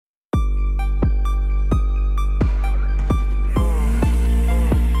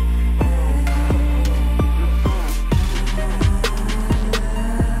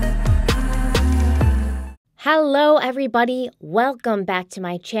Hello everybody, welcome back to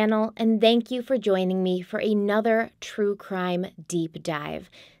my channel and thank you for joining me for another true crime deep dive.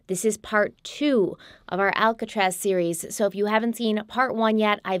 This is part 2 of our Alcatraz series, so if you haven't seen part 1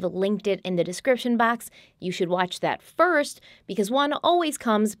 yet, I've linked it in the description box. You should watch that first because 1 always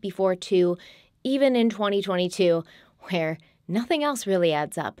comes before 2, even in 2022, where nothing else really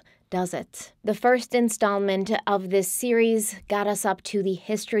adds up, does it? The first installment of this series got us up to the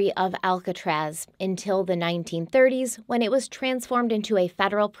history of Alcatraz until the 1930s, when it was transformed into a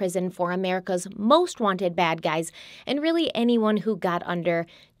federal prison for America's most wanted bad guys and really anyone who got under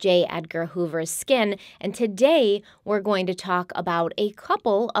J. Edgar Hoover's skin. And today we're going to talk about a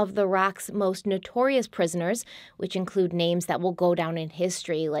couple of the Rock's most notorious prisoners, which include names that will go down in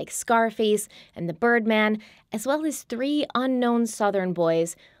history like Scarface and the Birdman, as well as 3 unknown Southern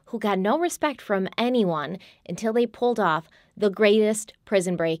boys who got no respect from anyone until they pulled off the greatest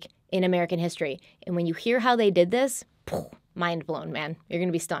prison break in American history. And when you hear how they did this, mind blown, man. You're going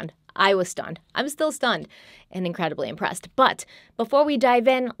to be stunned. I was stunned. I'm still stunned and incredibly impressed. But before we dive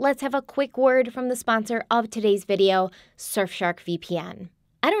in, let's have a quick word from the sponsor of today's video, Surfshark VPN.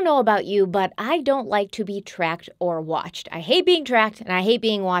 I don't know about you, but I don't like to be tracked or watched. I hate being tracked and I hate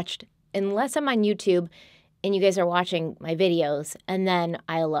being watched unless I'm on YouTube and you guys are watching my videos, and then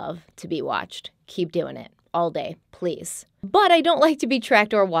I love to be watched. Keep doing it all day, please. But I don't like to be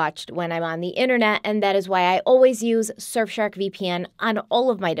tracked or watched when I'm on the internet, and that is why I always use Surfshark VPN on all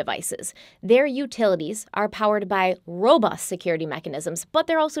of my devices. Their utilities are powered by robust security mechanisms, but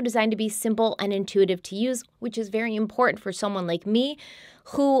they're also designed to be simple and intuitive to use, which is very important for someone like me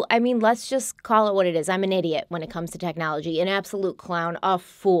who, let's just call it what it is. I'm an idiot when it comes to technology, an absolute clown, a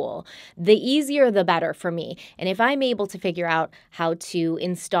fool. The easier, the better for me. And if I'm able to figure out how to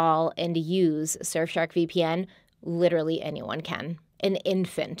install and use Surfshark VPN, literally anyone can. An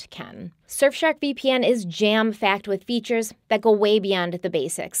infant can. Surfshark VPN is jam-packed with features that go way beyond the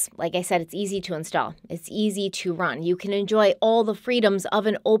basics. Like I said, it's easy to install. It's easy to run. You can enjoy all the freedoms of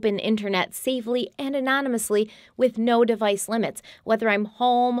an open internet safely and anonymously with no device limits. Whether I'm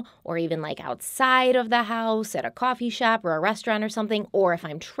home or even like outside of the house, at a coffee shop or a restaurant or something, or if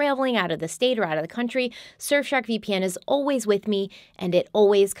I'm traveling out of the state or out of the country, Surfshark VPN is always with me and it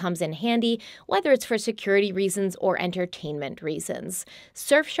always comes in handy, whether it's for security reasons or entertainment reasons.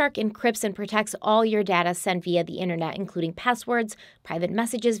 Surfshark encrypts and protects all your data sent via the internet, including passwords, private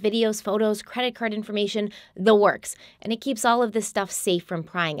messages, videos, photos, credit card information, the works. And it keeps all of this stuff safe from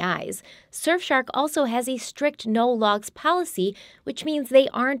prying eyes. Surfshark also has a strict no logs policy, which means they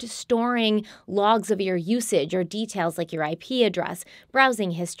aren't storing logs of your usage or details like your IP address,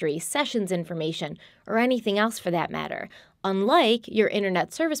 browsing history, sessions information, or anything else for that matter. Unlike your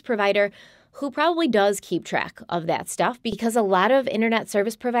internet service provider, who probably does keep track of that stuff, because a lot of internet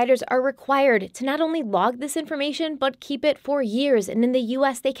service providers are required to not only log this information, but keep it for years. And in the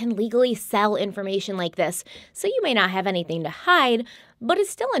US, they can legally sell information like this. So you may not have anything to hide, but it's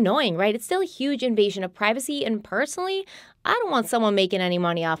still annoying, right? It's still a huge invasion of privacy. And personally, I don't want someone making any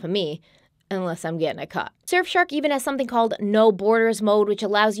money off of me unless I'm getting a cut. Surfshark even has something called no borders mode, which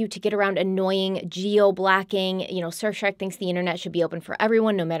allows you to get around annoying geo-blocking. Surfshark thinks the internet should be open for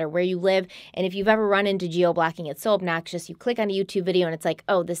everyone, no matter where you live. And if you've ever run into geo-blocking, it's so obnoxious. You click on a YouTube video and it's like,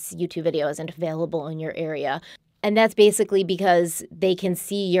 oh, this YouTube video isn't available in your area. And that's basically because they can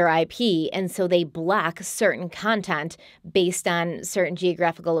see your IP, and so they block certain content based on certain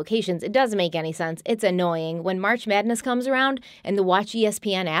geographical locations. It doesn't make any sense. It's annoying. When March Madness comes around and the Watch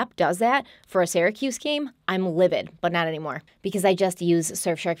ESPN app does that for a Syracuse game, I'm livid, but not anymore, because I just use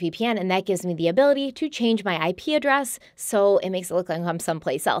Surfshark VPN, and that gives me the ability to change my IP address, so it makes it look like I'm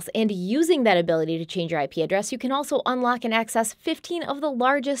someplace else. And using that ability to change your IP address, you can also unlock and access 15 of the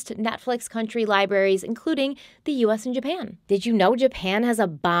largest Netflix country libraries, including the US and Japan. Did you know Japan has a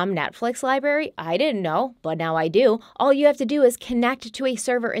bomb Netflix library? I didn't know, but now I do. All you have to do is connect to a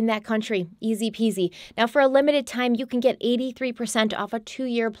server in that country. Easy peasy. Now, for a limited time, you can get 83% off a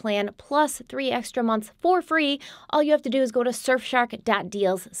 2-year plan plus 3 extra months for free. All you have to do is go to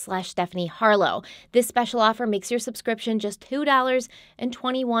surfshark.deals/stephanieharlowe. This special offer makes your subscription just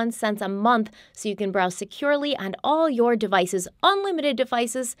 $2.21 a month, so you can browse securely on all your devices, unlimited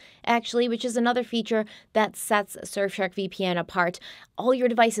devices, actually, which is another feature that sets Surfshark VPN apart. All your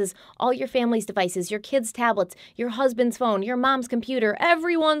devices, all your family's devices, your kids' tablets, your husband's phone, your mom's computer,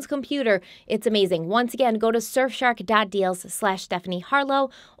 everyone's computer. It's amazing. Once again, go to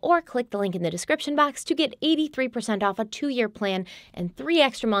surfshark.deals/stephanieharlowe or click the link in the description box to get 83% off a 2-year plan and 3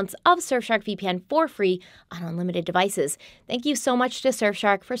 extra months of Surfshark VPN for free on unlimited devices. Thank you so much to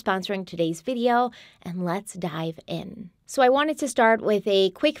Surfshark for sponsoring today's video, and let's dive in. So I wanted to start with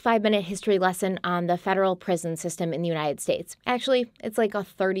a quick 5-minute history lesson on the federal prison system in the United States. Actually, it's like a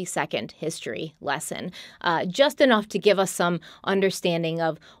 30-second history lesson, just enough to give us some understanding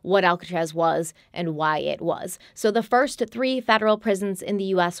of what Alcatraz was and why it was. So the first 3 federal prisons in the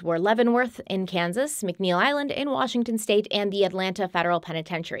U.S. were Leavenworth in Kansas, McNeil Island in Washington State, and the Atlanta Federal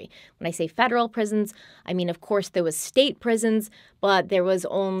Penitentiary. When I say federal prisons, I mean, of course, there was state prisons, but there was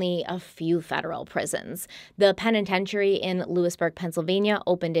only a few federal prisons. The penitentiary in Lewisburg, Pennsylvania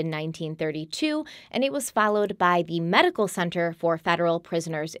opened in 1932, and it was followed by the Medical Center for Federal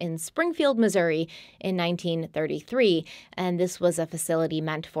Prisoners in Springfield, Missouri in 1933, and this was a facility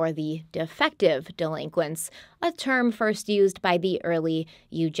meant for the defective delinquents, a term first used by the early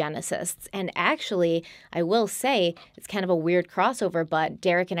eugenicists. And actually, I will say, it's kind of a weird crossover, but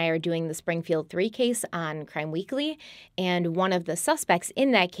Derek and I are doing the Springfield 3 case on Crime Weekly, and one of the suspects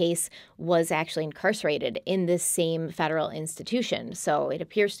in that case was actually incarcerated in this same federal institution. So it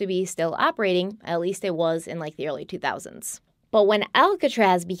appears to be still operating, at least it was in like the early 2000s. But when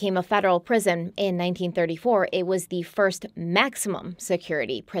Alcatraz became a federal prison in 1934, it was the first maximum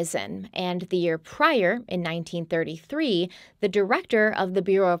security prison. And the year prior, in 1933, the director of the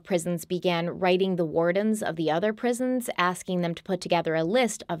Bureau of Prisons began writing the wardens of the other prisons, asking them to put together a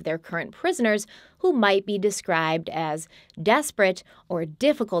list of their current prisoners who might be described as desperate or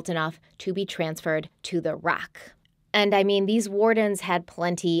difficult enough to be transferred to the Rock. And I mean, these wardens had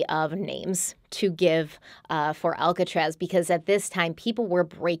plenty of names to give for Alcatraz because at this time, people were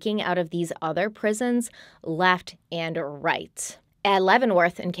breaking out of these other prisons left and right. At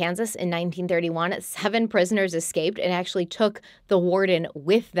Leavenworth in Kansas in 1931, 7 prisoners escaped and actually took the warden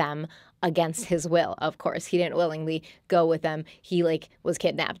with them against his will. Of course, he didn't willingly go with them. He was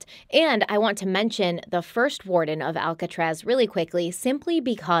kidnapped. And I want to mention the first warden of Alcatraz really quickly, simply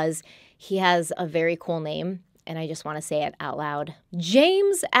because he has a very cool name. And I just want to say it out loud.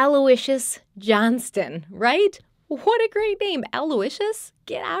 James Aloysius Johnston, right? What a great name. Aloysius?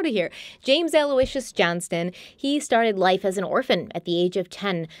 Get out of here. James Aloysius Johnston, he started life as an orphan at the age of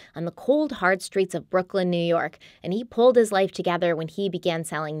 10 on the cold, hard streets of Brooklyn, New York. And he pulled his life together when he began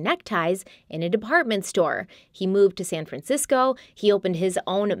selling neckties in a department store. He moved to San Francisco, he opened his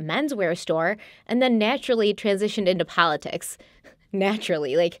own menswear store, and then naturally transitioned into politics.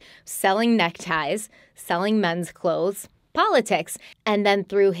 Naturally, selling neckties, selling men's clothes, politics. And then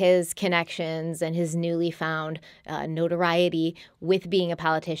through his connections and his newly found notoriety with being a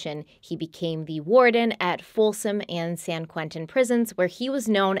politician, he became the warden at Folsom and San Quentin prisons, where he was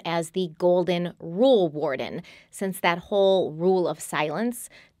known as the Golden Rule Warden, since that whole rule of silence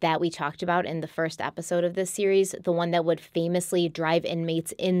that we talked about in the first episode of this series, the one that would famously drive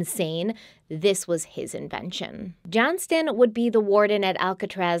inmates insane, this was his invention. Johnston would be the warden at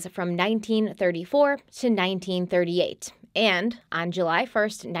Alcatraz from 1934 to 1938. And on July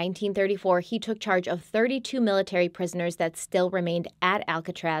 1st, 1934, he took charge of 32 military prisoners that still remained at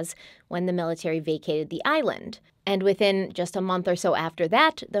Alcatraz when the military vacated the island. And within just a month or so after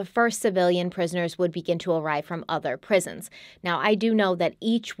that, the first civilian prisoners would begin to arrive from other prisons. Now, I do know that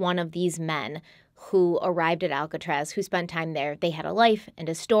each one of these men who arrived at Alcatraz, who spent time there, they had a life and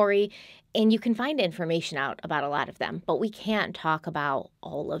a story, and you can find information out about a lot of them, but we can't talk about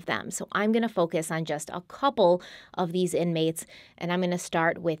all of them. So I'm going to focus on just a couple of these inmates, and I'm going to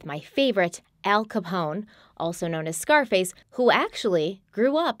start with my favorite, Al Capone, also known as Scarface, who actually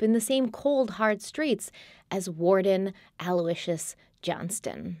grew up in the same cold, hard streets as Warden Aloysius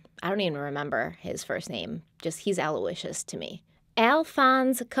Johnston. I don't even remember his first name, just he's Aloysius to me.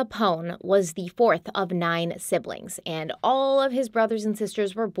 Alphonse Capone was the 4th of 9 siblings, and all of his brothers and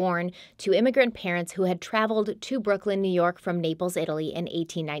sisters were born to immigrant parents who had traveled to Brooklyn, New York from Naples, Italy in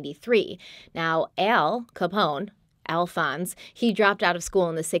 1893. Now, Al Capone, Alphonse, he dropped out of school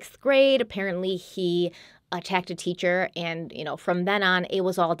in the 6th grade. Apparently, he attacked a teacher, and, from then on, it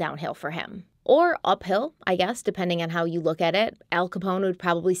was all downhill for him. Or uphill, I guess, depending on how you look at it. Al Capone would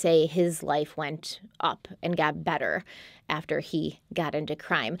probably say his life went up and got better after he got into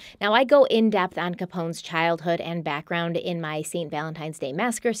crime. Now, I go in depth on Capone's childhood and background in my St. Valentine's Day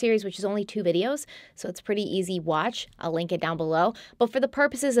Massacre series, which is only 2 videos, so it's pretty easy watch. I'll link it down below. But for the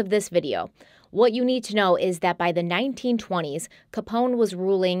purposes of this video, what you need to know is that by the 1920s, Capone was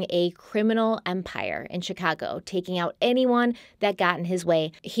ruling a criminal empire in Chicago, taking out anyone that got in his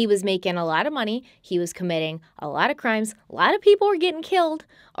way. He was making a lot of money. He was committing a lot of crimes. A lot of people were getting killed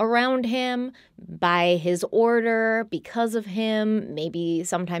around him by his order, because of him, maybe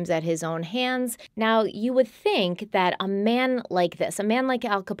sometimes at his own hands. Now, you would think that a man like this, a man like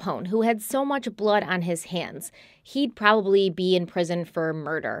Al Capone, who had so much blood on his hands, he'd probably be in prison for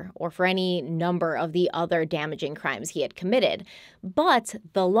murder or for any number of the other damaging crimes he had committed. But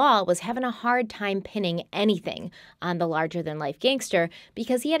the law was having a hard time pinning anything on the larger-than-life gangster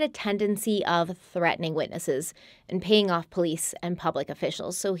because he had a tendency of threatening witnesses and paying off police and public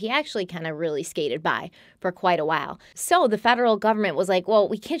officials. So he actually kind of really skated by for quite a while. So the federal government was like, well,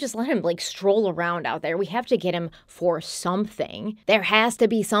 we can't just let him stroll around out there. We have to get him for something. There has to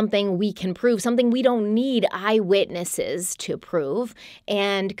be something we can prove, something we don't need eyewitnesses to prove.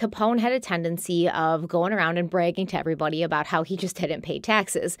 And Capone had a tendency of going around and bragging to everybody about how he just didn't pay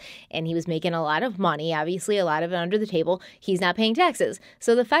taxes. And he was making a lot of money, obviously a lot of it under the table. He's not paying taxes.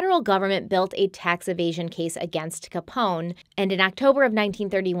 So the federal government built a tax evasion case against Capone. And in October of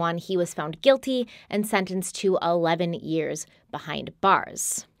 1931, he was found guilty and sentenced to 11 years behind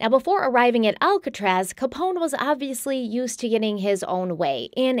bars. Now, before arriving at Alcatraz, Capone was obviously used to getting his own way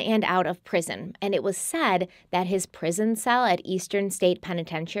in and out of prison, and it was said that his prison cell at Eastern State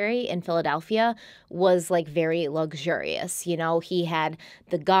Penitentiary in Philadelphia was very luxurious. You know, he had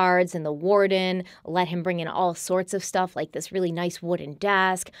the guards and the warden let him bring in all sorts of stuff, like this really nice wooden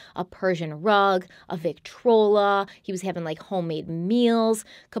desk, a Persian rug, a Victrola. He was having homemade meals.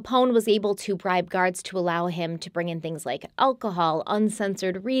 Capone was able to bribe guards to allow him to bring in things like alcohol,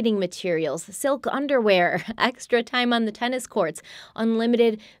 uncensored reading materials, silk underwear, extra time on the tennis courts,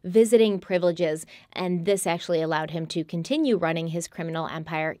 unlimited visiting privileges, and this actually allowed him to continue running his criminal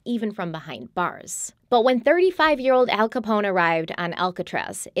empire even from behind bars. But when 35-year-old Al Capone arrived on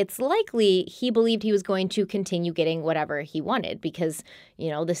Alcatraz, it's likely he believed he was going to continue getting whatever he wanted because,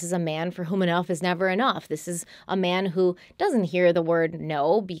 this is a man for whom enough is never enough. This is a man who doesn't hear the word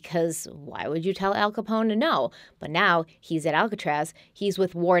no because why would you tell Al Capone no? But now he's at Alcatraz, he's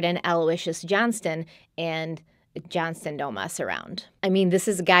with Warden Aloysius Johnston, and Johnston don't mess around. I mean, this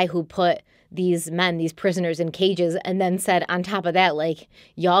is a guy who put these prisoners in cages, and then said on top of that,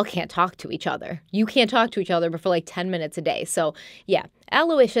 y'all can't talk to each other. You can't talk to each other but for 10 minutes a day. So yeah,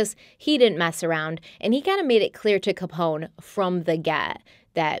 Aloysius, he didn't mess around, and he kind of made it clear to Capone from the get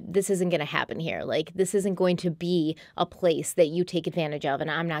that this isn't going to happen here. This isn't going to be a place that you take advantage of, and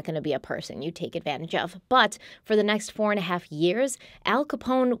I'm not going to be a person you take advantage of. But for the next 4.5 years, Al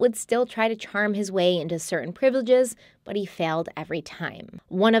Capone would still try to charm his way into certain privileges, but he failed every time.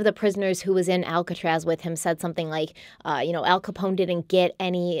 One of the prisoners who was in Alcatraz with him said something like, Al Capone didn't get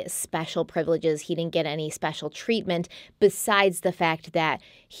any special privileges. He didn't get any special treatment besides the fact that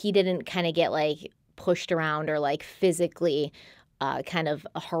he didn't kind of get pushed around or physically kind of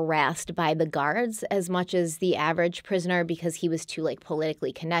harassed by the guards as much as the average prisoner because he was too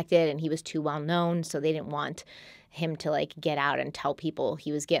politically connected and he was too well known, so they didn't want him to get out and tell people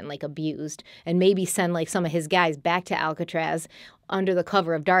he was getting abused and maybe send some of his guys back to Alcatraz under the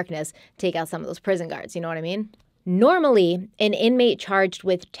cover of darkness, take out some of those prison guards, you know what I mean? Normally, an inmate charged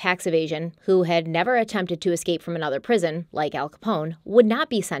with tax evasion who had never attempted to escape from another prison, like Al Capone, would not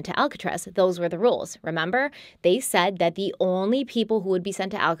be sent to Alcatraz. Those were the rules. Remember? They said that the only people who would be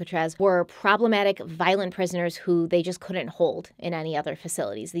sent to Alcatraz were problematic, violent prisoners who they just couldn't hold in any other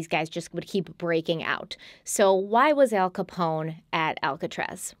facilities. These guys just would keep breaking out. So why was Al Capone at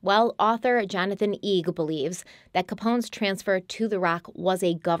Alcatraz? Well, author Jonathan Eig believes that Capone's transfer to the Rock was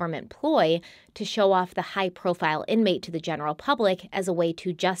a government ploy to show off the high-profile inmate to the general public as a way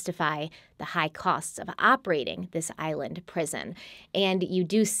to justify the high costs of operating this island prison. And you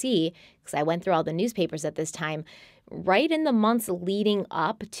do see, because I went through all the newspapers at this time, right in the months leading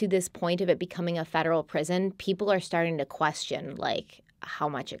up to this point of it becoming a federal prison, people are starting to question, how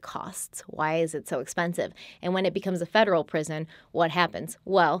much it costs. Why is it so expensive? And when it becomes a federal prison, what happens?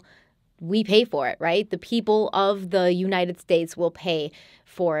 Well, we pay for it, right? The people of the United States will pay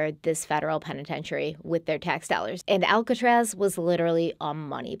for this federal penitentiary with their tax dollars. And Alcatraz was literally a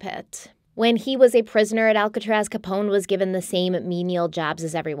money pit. When he was a prisoner at Alcatraz, Capone was given the same menial jobs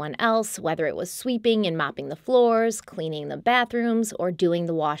as everyone else, whether it was sweeping and mopping the floors, cleaning the bathrooms, or doing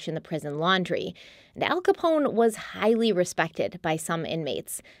the wash in the prison laundry. And Al Capone was highly respected by some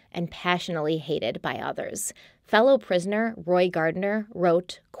inmates and passionately hated by others. Fellow prisoner Roy Gardner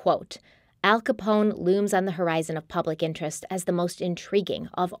wrote, quote, Al Capone looms on the horizon of public interest as the most intriguing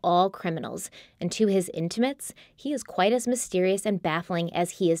of all criminals, and to his intimates, he is quite as mysterious and baffling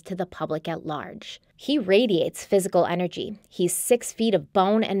as he is to the public at large. He radiates physical energy. He's 6 feet of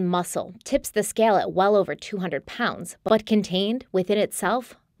bone and muscle, tips the scale at well over 200 pounds, but contained within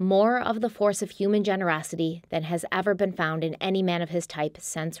itself more of the force of human generosity than has ever been found in any man of his type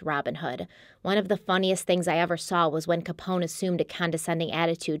since Robin Hood. One of the funniest things I ever saw was when Capone assumed a condescending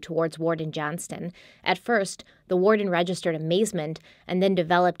attitude towards Warden Johnston. At first, The warden registered amazement and then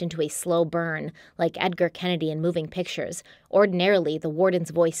developed into a slow burn, like Edgar Kennedy in moving pictures. Ordinarily, the warden's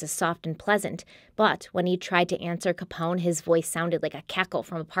voice is soft and pleasant, but when he tried to answer Capone, his voice sounded like a cackle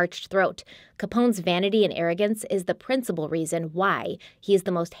from a parched throat. Capone's vanity and arrogance is the principal reason why he is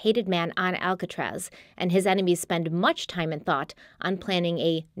the most hated man on Alcatraz, and his enemies spend much time and thought on planning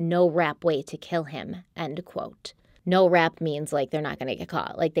a no-rap way to kill him, end quote. No rap means like they're not going to get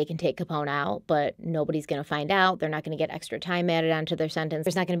caught. Like they can take Capone out, but nobody's going to find out. They're not going to get extra time added onto their sentence.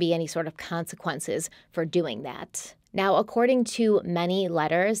 There's not going to be any sort of consequences for doing that. Now, according to many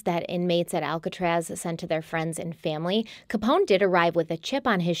letters that inmates at Alcatraz sent to their friends and family, Capone did arrive with a chip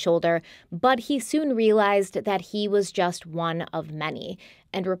on his shoulder, but he soon realized that he was just one of many.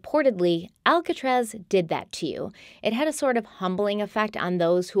 And reportedly, Alcatraz did that to you. It had a sort of humbling effect on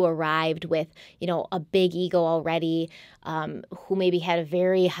those who arrived with, a big ego already, who maybe had a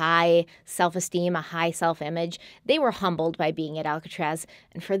very high self-esteem, a high self-image. They were humbled by being at Alcatraz.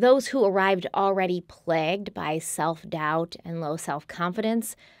 And for those who arrived already plagued by self-doubt and low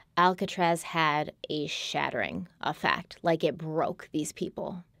self-confidence, Alcatraz had a shattering effect, like it broke these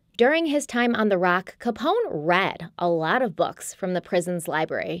people. During his time on the Rock, Capone read a lot of books from the prison's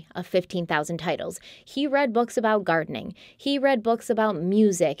library of 15,000 titles. He read books about gardening. He read books about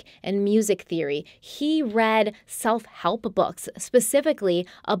music and music theory. He read self-help books, specifically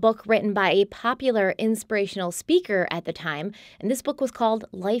a book written by a popular inspirational speaker at the time, and this book was called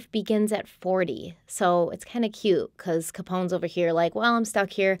Life Begins at 40. So it's kind of cute because Capone's over here like, well, I'm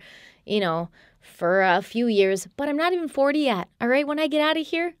stuck here, for a few years, but I'm not even 40 yet, all right? When I get out of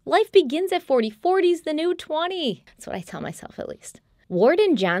here, life begins at 40. 40's the new 20. That's what I tell myself, at least.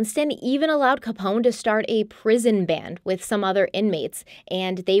 Warden Johnston even allowed Capone to start a prison band with some other inmates,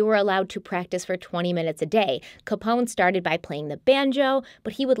 and they were allowed to practice for 20 minutes a day. Capone started by playing the banjo,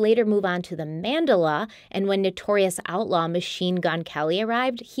 but he would later move on to the mandola, and when notorious outlaw Machine Gun Kelly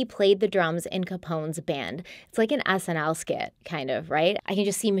arrived, he played the drums in Capone's band. It's like an SNL skit, kind of, right? I can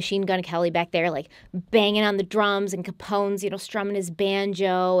just see Machine Gun Kelly back there, like, banging on the drums, and Capone's, strumming his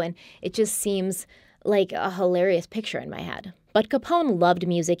banjo, and it just seems like a hilarious picture in my head. But Capone loved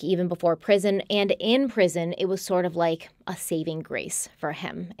music even before prison, and in prison, it was sort of like a saving grace for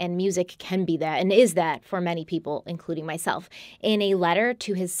him. And music can be that, and is that for many people, including myself. In a letter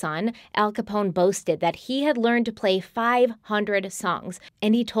to his son, Al Capone boasted that he had learned to play 500 songs,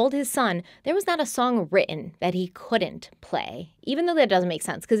 and he told his son there was not a song written that he couldn't play, even though that doesn't make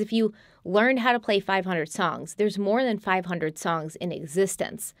sense, because if you learned how to play 500 songs, there's more than 500 songs in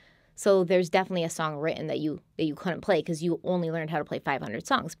existence. So there's definitely a song written that you couldn't play because you only learned how to play 500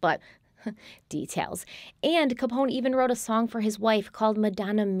 songs, but details. And Capone even wrote a song for his wife called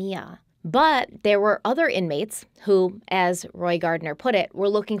Madonna Mia. But there were other inmates who, as Roy Gardner put it, were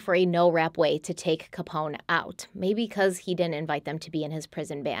looking for a no-rap way to take Capone out, maybe because he didn't invite them to be in his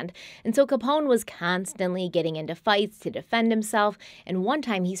prison band. And so Capone was constantly getting into fights to defend himself, and one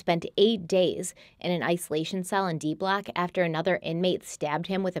time he spent 8 days in an isolation cell in D Block after another inmate stabbed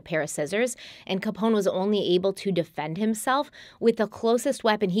him with a pair of scissors, and Capone was only able to defend himself with the closest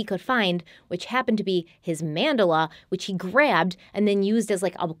weapon he could find, which happened to be his mandola, which he grabbed and then used as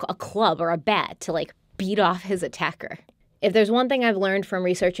like a club or a bat to like beat off his attacker. If there's one thing I've learned from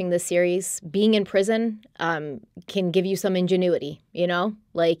researching this series, being in prison can give you some ingenuity,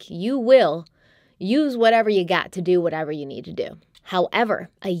 Like you will use whatever you got to do whatever you need to do. However,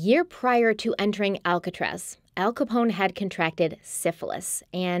 a year prior to entering Alcatraz, Al Capone had contracted syphilis,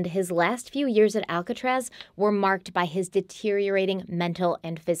 and his last few years at Alcatraz were marked by his deteriorating mental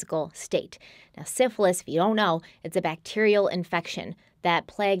and physical state. Now, syphilis, if you don't know, it's a bacterial infection that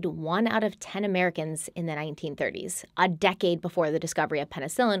plagued 1 out of 10 Americans in the 1930s, a decade before the discovery of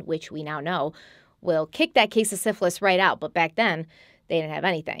penicillin, which we now know will kick that case of syphilis right out. But back then, they didn't have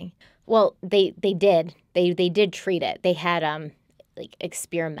anything. Well, they did. They did treat it. They had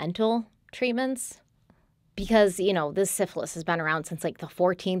experimental treatments. Because, this syphilis has been around since like the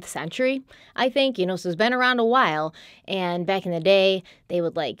 14th century, I think, so it's been around a while. And back in the day, they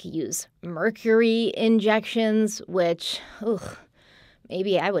would use mercury injections, which,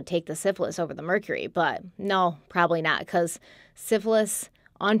 maybe I would take the syphilis over the mercury, but no, probably not, because syphilis,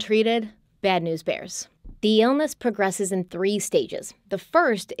 untreated, bad news bears. The illness progresses in 3 stages. The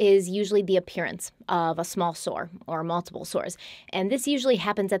first is usually the appearance of a small sore or multiple sores, and this usually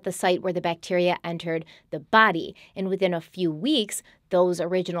happens at the site where the bacteria entered the body. And within a few weeks, those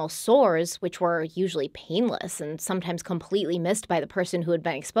original sores, which were usually painless and sometimes completely missed by the person who had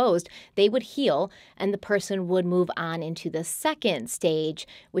been exposed, they would heal and the person would move on into the second stage,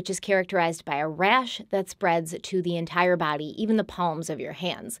 which is characterized by a rash that spreads to the entire body, even the palms of your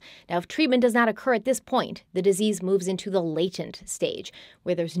hands. Now, if treatment does not occur at this point, the disease moves into the latent stage,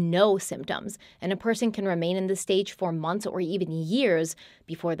 where there's no symptoms, and a person can remain in this stage for months or even years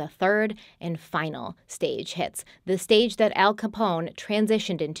before the third and final stage hits, the stage that Al Capone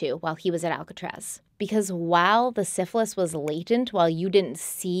transitioned into while he was at Alcatraz. Because while the syphilis was latent, while you didn't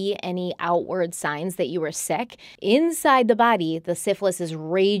see any outward signs that you were sick, inside the body, the syphilis is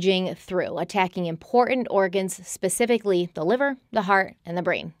raging through, attacking important organs, specifically the liver, the heart, and the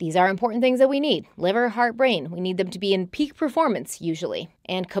brain. These are important things that we need. Liver, heart, brain. We need them to be in peak performance, usually.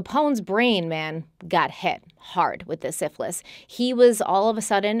 And Capone's brain, man, got hit hard with this syphilis. He was all of a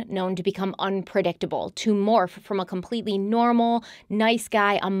sudden known to become unpredictable, to morph from a completely normal, nice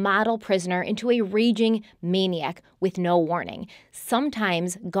guy, a model prisoner, into a raging maniac with no warning.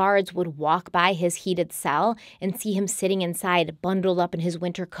 Sometimes guards would walk by his heated cell and see him sitting inside, bundled up in his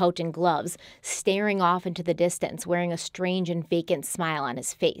winter coat and gloves, staring off into the distance, wearing a strange and vacant smile on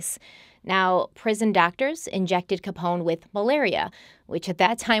his face. Now, prison doctors injected Capone with malaria, which at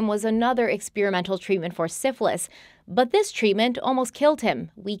that time was another experimental treatment for syphilis. But this treatment almost killed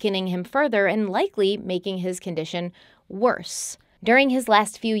him, weakening him further and likely making his condition worse. During his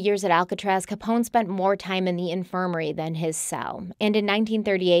last few years at Alcatraz, Capone spent more time in the infirmary than his cell, and in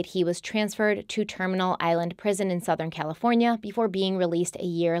 1938 he was transferred to Terminal Island Prison in Southern California before being released a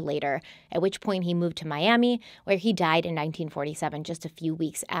year later, at which point he moved to Miami, where he died in 1947, just a few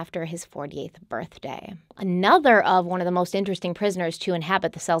weeks after his 48th birthday. Another of one of the most interesting prisoners to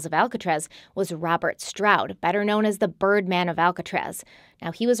inhabit the cells of Alcatraz was Robert Stroud, better known as the Birdman of Alcatraz.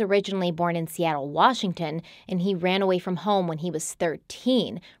 Now, he was originally born in Seattle, Washington, and he ran away from home when he was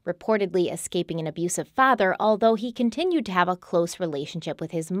 13, reportedly escaping an abusive father, although he continued to have a close relationship with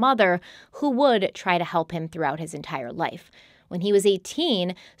his mother, who would try to help him throughout his entire life. When he was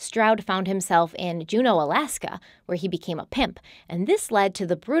 18, Stroud found himself in Juneau, Alaska, where he became a pimp, and this led to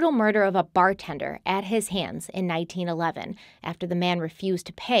the brutal murder of a bartender at his hands in 1911, after the man refused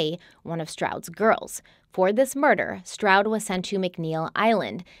to pay one of Stroud's girls. For this murder, Stroud was sent to McNeil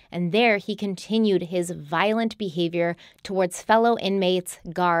Island, and there he continued his violent behavior towards fellow inmates,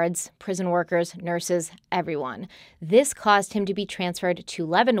 guards, prison workers, nurses, everyone. This caused him to be transferred to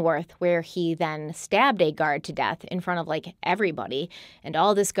Leavenworth, where he then stabbed a guard to death in front of, everybody. And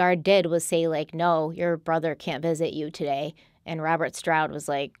all this guard did was say, no, your brother can't visit you today. And Robert Stroud was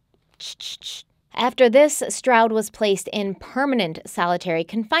like, ch-ch-ch. After this, Stroud was placed in permanent solitary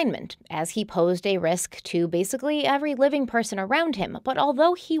confinement, as he posed a risk to basically every living person around him. But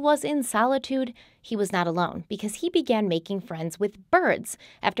although he was in solitude, he was not alone, because he began making friends with birds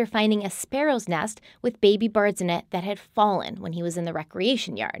after finding a sparrow's nest with baby birds in it that had fallen when he was in the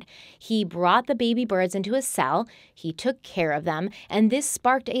recreation yard. He brought the baby birds into his cell, he took care of them, and this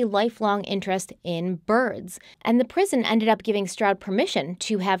sparked a lifelong interest in birds. And the prison ended up giving Stroud permission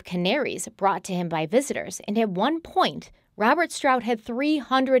to have canaries brought to him by visitors, and at one point, Robert Stroud had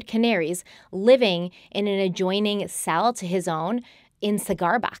 300 canaries living in an adjoining cell to his own in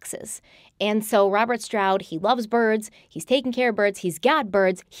cigar boxes. And so Robert Stroud, he loves birds, he's taking care of birds, he's got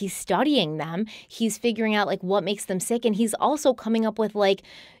birds, he's studying them, he's figuring out what makes them sick, and he's also coming up with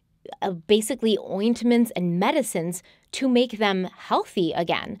basically ointments and medicines to make them healthy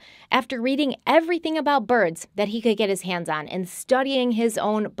again. After reading everything about birds that he could get his hands on and studying his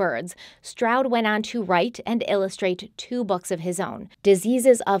own birds, Stroud went on to write and illustrate 2 books of his own,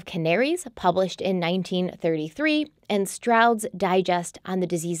 Diseases of Canaries, published in 1933, and Stroud's Digest on the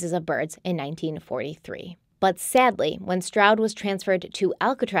Diseases of Birds in 1943. But sadly, when Stroud was transferred to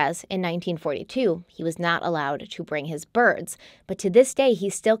Alcatraz in 1942, he was not allowed to bring his birds. But to this day,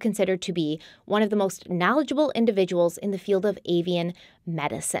 he's still considered to be one of the most knowledgeable individuals in the field of avian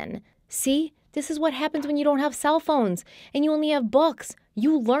medicine. See, this is what happens when you don't have cell phones and you only have books.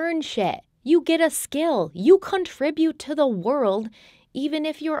 You learn shit. You get a skill. You contribute to the world, even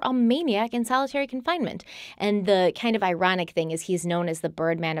if you're a maniac in solitary confinement. And the kind of ironic thing is he's known as the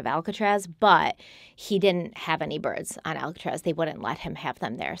Birdman of Alcatraz, but he didn't have any birds on Alcatraz. They wouldn't let him have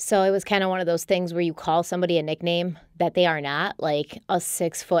them there. So it was kind of one of those things where you call somebody a nickname that they are not, like a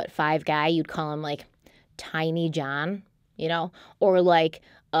 6'5" guy, you'd call him Tiny John, or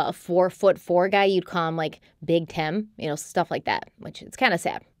a 4'4" guy, you'd call him Big Tim, stuff like that, which is kind of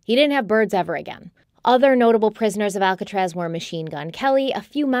sad. He didn't have birds ever again. Other notable prisoners of Alcatraz were Machine Gun Kelly, a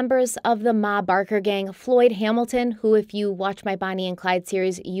few members of the Ma Barker gang, Floyd Hamilton, who, if you watch my Bonnie and Clyde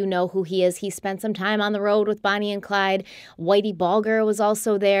series, you know who he is. He spent some time on the road with Bonnie and Clyde. Whitey Bulger was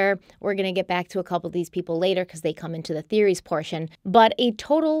also there. We're going to get back to a couple of these people later because they come into the theories portion. But a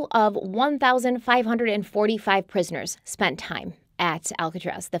total of 1,545 prisoners spent time at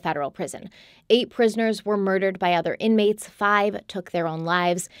Alcatraz, the federal prison. 8 prisoners were murdered by other inmates, 5 took their own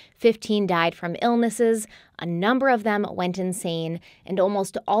lives, 15 died from illnesses, a number of them went insane, and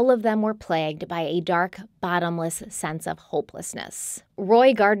almost all of them were plagued by a dark, bottomless sense of hopelessness.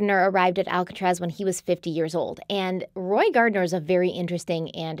 Roy Gardner arrived at Alcatraz when he was 50 years old, and Roy Gardner is a very interesting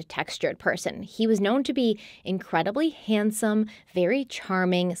and textured person. He was known to be incredibly handsome, very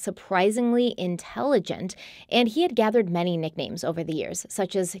charming, surprisingly intelligent, and he had gathered many nicknames over the years,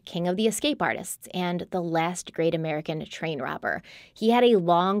 such as King of the Escape Artists and the Last Great American Train Robber. He had a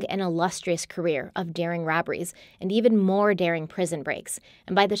long and illustrious career of daring robberies and even more daring prison breaks,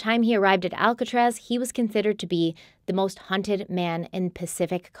 and by the time he arrived at Alcatraz, he was considered to be the most hunted man in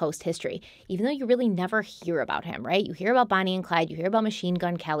Pacific Coast history, even though you really never hear about him, right? You hear about Bonnie and Clyde, you hear about Machine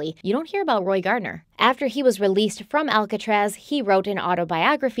Gun Kelly, you don't hear about Roy Gardner. After he was released from Alcatraz, he wrote an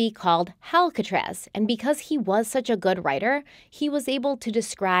autobiography called Alcatraz, and because he was such a good writer, he was able to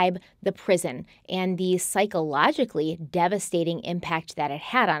describe the prison and the psychologically devastating impact that it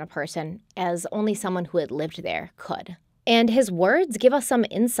had on a person as only someone who had lived there could. And his words give us some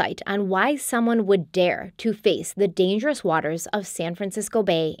insight on why someone would dare to face the dangerous waters of San Francisco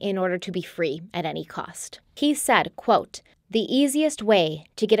Bay in order to be free at any cost. He said, quote, "The easiest way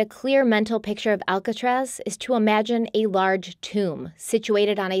to get a clear mental picture of Alcatraz is to imagine a large tomb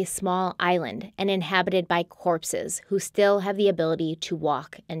situated on a small island and inhabited by corpses who still have the ability to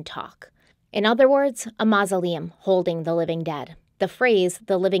walk and talk. In other words, a mausoleum holding the living dead." The phrase,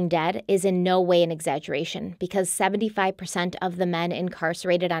 the living dead, is in no way an exaggeration because 75% of the men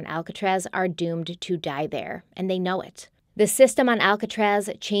incarcerated on Alcatraz are doomed to die there, and they know it. The system on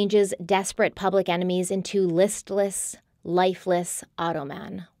Alcatraz changes desperate public enemies into listless, lifeless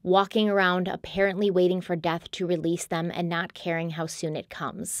automen, walking around apparently waiting for death to release them and not caring how soon it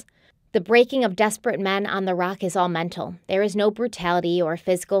comes. The breaking of desperate men on the rock is all mental. There is no brutality or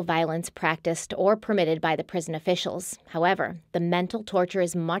physical violence practiced or permitted by the prison officials. However, the mental torture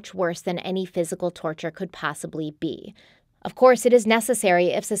is much worse than any physical torture could possibly be. Of course, it is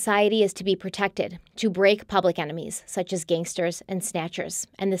necessary if society is to be protected, to break public enemies, such as gangsters and snatchers,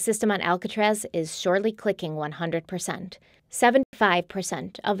 and the system on Alcatraz is surely clicking 100%.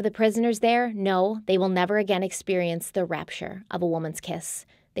 75% of the prisoners there know they will never again experience the rapture of a woman's kiss.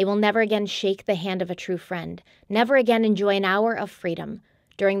 They will never again shake the hand of a true friend, never again enjoy an hour of freedom.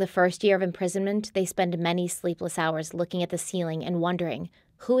 During the first year of imprisonment, they spend many sleepless hours looking at the ceiling and wondering,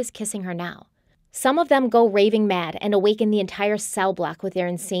 who is kissing her now? Some of them go raving mad and awaken the entire cell block with their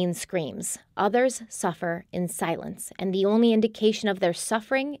insane screams. Others suffer in silence, and the only indication of their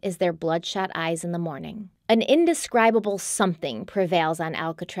suffering is their bloodshot eyes in the morning. An indescribable something prevails on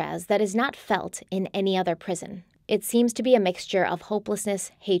Alcatraz that is not felt in any other prison. It seems to be a mixture of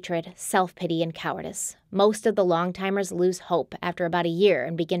hopelessness, hatred, self-pity, and cowardice. Most of the long-timers lose hope after about a year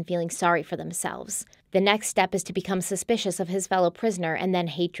and begin feeling sorry for themselves. The next step is to become suspicious of his fellow prisoner, and then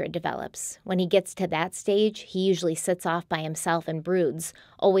hatred develops. When he gets to that stage, he usually sits off by himself and broods,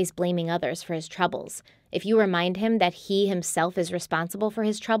 always blaming others for his troubles. If you remind him that he himself is responsible for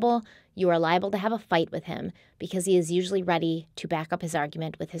his trouble, you are liable to have a fight with him, because he is usually ready to back up his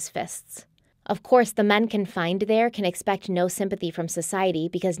argument with his fists. Of course, the men confined there can expect no sympathy from society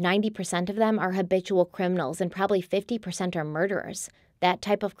because 90% of them are habitual criminals and probably 50% are murderers. That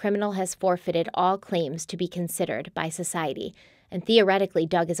type of criminal has forfeited all claims to be considered by society and theoretically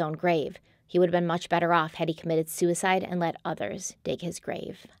dug his own grave. He would have been much better off had he committed suicide and let others dig his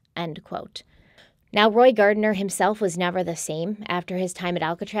grave." End quote. Now, Roy Gardner himself was never the same after his time at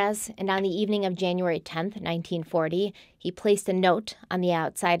Alcatraz, and on the evening of January 10th, 1940, he placed a note on the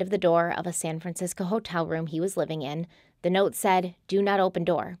outside of the door of a San Francisco hotel room he was living in. The note said, "Do not open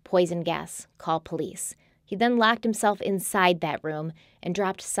door, poison gas, call police." He then locked himself inside that room and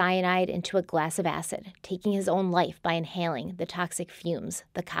dropped cyanide into a glass of acid, taking his own life by inhaling the toxic fumes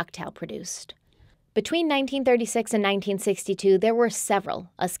the cocktail produced. Between 1936 and 1962, there were several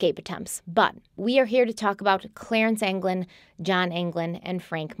escape attempts, but we are here to talk about Clarence Anglin, John Anglin, and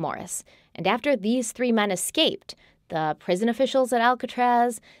Frank Morris. And after these 3 men escaped, the prison officials at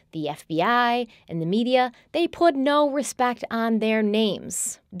Alcatraz, the FBI, and the media, they put no respect on their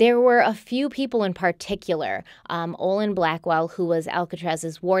names. There were a few people in particular, Olin Blackwell, who was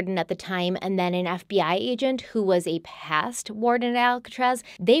Alcatraz's warden at the time, and then an FBI agent who was a past warden at Alcatraz.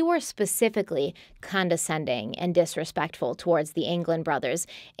 They were specifically condescending and disrespectful towards the Anglin brothers,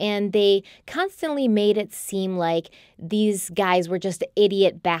 and they constantly made it seem like these guys were just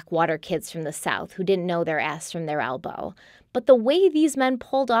idiot backwater kids from the South who didn't know their ass from their elbow. But the way these men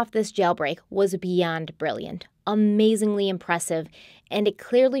pulled off this jailbreak was beyond brilliant, amazingly impressive, and it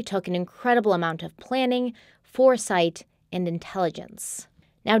clearly took an incredible amount of planning, foresight, and intelligence.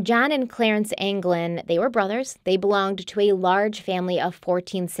 Now, John and Clarence Anglin, they were brothers. They belonged to a large family of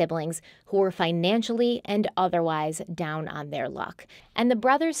 14 siblings who were financially and otherwise down on their luck. And the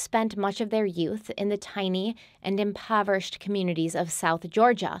brothers spent much of their youth in the tiny and impoverished communities of South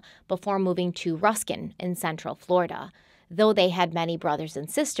Georgia before moving to Ruskin in Central Florida. Though they had many brothers and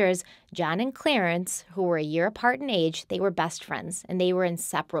sisters, John and Clarence, who were a year apart in age, they were best friends, and they were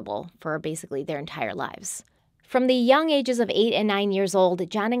inseparable for basically their entire lives. From the young ages of 8 and 9 years old,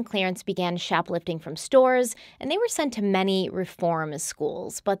 John and Clarence began shoplifting from stores, and they were sent to many reform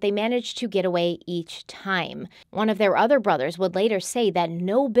schools, but they managed to get away each time. One of their other brothers would later say that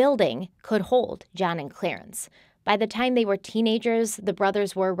no building could hold John and Clarence. By the time they were teenagers, the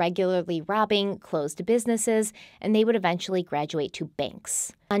brothers were regularly robbing closed businesses, and they would eventually graduate to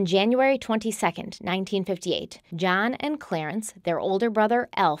banks. On January 22, 1958, John and Clarence, their older brother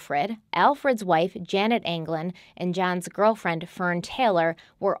Alfred, Alfred's wife Janet Anglin, and John's girlfriend Fern Taylor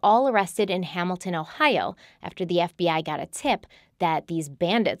were all arrested in Hamilton, Ohio, after the FBI got a tip that these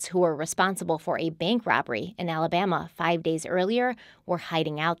bandits who were responsible for a bank robbery in Alabama 5 days earlier were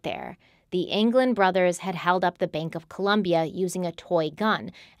hiding out there. The Anglin brothers had held up the Bank of Columbia using a toy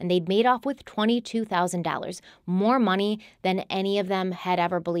gun, and they'd made off with $22,000, more money than any of them had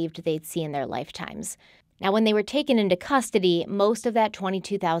ever believed they'd see in their lifetimes. Now, when they were taken into custody, most of that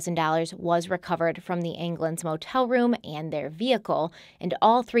 $22,000 was recovered from the Anglin's motel room and their vehicle, and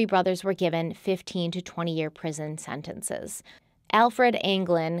all three brothers were given 15 to 20-year prison sentences. Alfred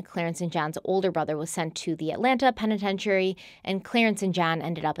Anglin, Clarence and John's older brother, was sent to the Atlanta Penitentiary, and Clarence and John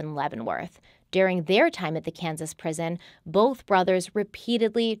ended up in Leavenworth. During their time at the Kansas prison, both brothers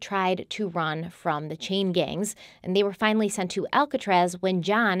repeatedly tried to run from the chain gangs, and they were finally sent to Alcatraz when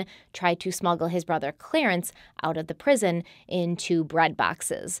John tried to smuggle his brother Clarence out of the prison into bread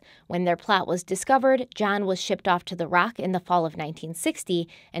boxes. When their plot was discovered, John was shipped off to the Rock in the fall of 1960,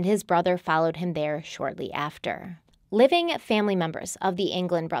 and his brother followed him there shortly after. Living family members of the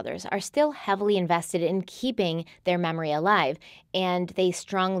Anglin brothers are still heavily invested in keeping their memory alive, and they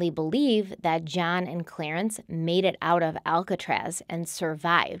strongly believe that John and Clarence made it out of Alcatraz and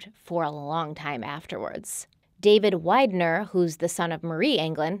survived for a long time afterwards. David Widener, who's the son of Marie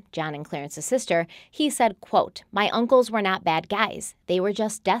Anglin, John and Clarence's sister, he said, quote, "My uncles were not bad guys. They were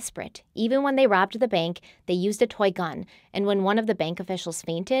just desperate. Even when they robbed the bank, they used a toy gun, and when one of the bank officials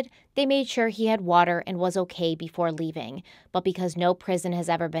fainted, they made sure he had water and was okay before leaving. But because no prison has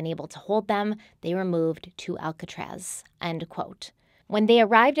ever been able to hold them, they were moved to Alcatraz." End quote. When they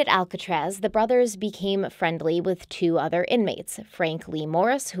arrived at Alcatraz, the brothers became friendly with two other inmates, Frank Lee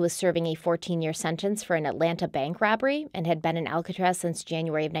Morris, who was serving a 14-year sentence for an Atlanta bank robbery and had been in Alcatraz since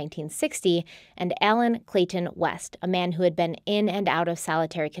January of 1960, and Alan Clayton West, a man who had been in and out of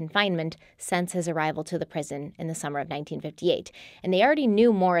solitary confinement since his arrival to the prison in the summer of 1958. And they already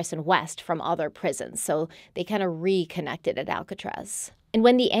knew Morris and West from other prisons, so they kind of reconnected at Alcatraz. And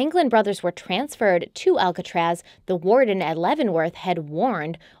when the Anglin brothers were transferred to Alcatraz, the warden at Leavenworth had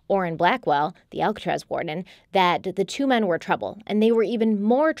warned Orrin Blackwell, the Alcatraz warden, that the two men were trouble, and they were even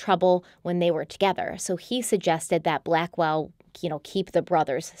more trouble when they were together. So he suggested that Blackwell, keep the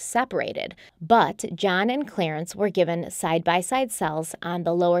brothers separated. But John and Clarence were given side-by-side cells on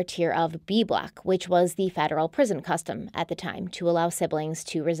the lower tier of B block, which was the federal prison custom at the time to allow siblings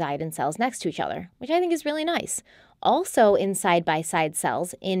to reside in cells next to each other, which I think is really nice. Also in side-by-side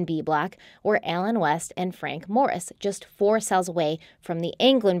cells in B block were Alan West and Frank Morris, just 4 cells away from the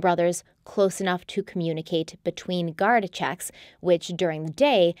Anglin brothers, close enough to communicate between guard checks, which during the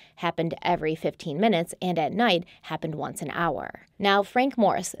day happened every 15 minutes and at night happened once an hour. Now, Frank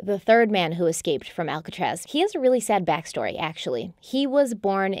Morris, the third man who escaped from Alcatraz, he has a really sad backstory, actually. He was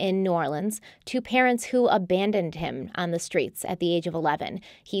born in New Orleans to parents who abandoned him on the streets at the age of 11.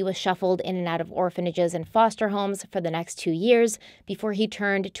 He was shuffled in and out of orphanages and foster homes for the next 2 years before he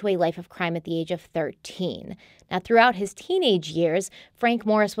turned to a life of crime at the age of 13. Now, throughout his teenage years, Frank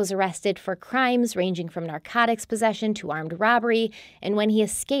Morris was arrested for crimes ranging from narcotics possession to armed robbery, and when he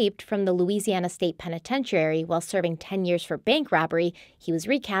escaped from the Louisiana State Penitentiary while serving 10 years for bank robbery, he was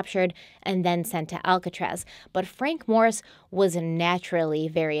recaptured and then sent to Alcatraz. But Frank Morris was naturally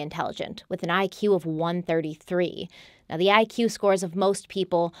very intelligent, with an IQ of 133. Now, the IQ scores of most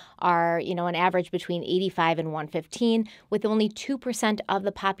people are, an average between 85 and 115, with only 2% of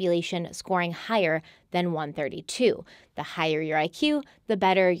the population scoring higher than 132. The higher your IQ, the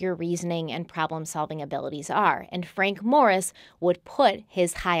better your reasoning and problem-solving abilities are. And Frank Morris would put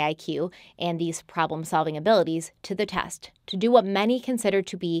his high IQ and these problem-solving abilities to the test, to do what many consider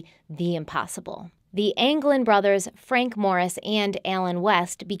to be the impossible. The Anglin brothers, Frank Morris and Allen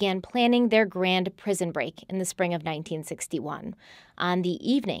West, began planning their grand prison break in the spring of 1961. On the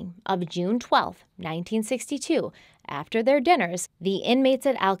evening of June 12, 1962, after their dinners, the inmates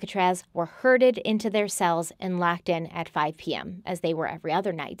at Alcatraz were herded into their cells and locked in at 5 p.m., as they were every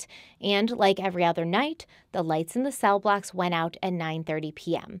other night. And like every other night, the lights in the cell blocks went out at 9:30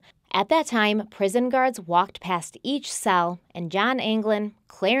 p.m. At that time, prison guards walked past each cell, and John Anglin,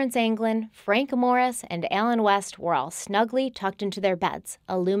 Clarence Anglin, Frank Morris, and Allen West were all snugly tucked into their beds,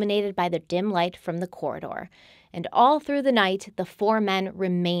 illuminated by the dim light from the corridor. And all through the night, the four men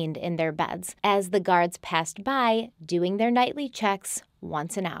remained in their beds as the guards passed by, doing their nightly checks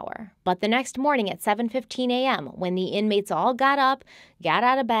once an hour. But the next morning at 7:15 a.m., when the inmates all got up, got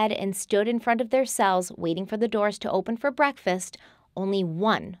out of bed, and stood in front of their cells waiting for the doors to open for breakfast, only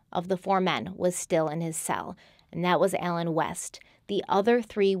one of the four men was still in his cell, and that was Allen West. The other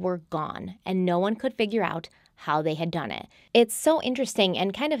three were gone, and no one could figure out how they had done it. It's so interesting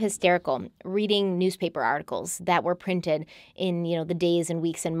and kind of hysterical reading newspaper articles that were printed in, the days and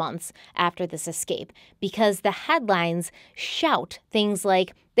weeks and months after this escape, because the headlines shout things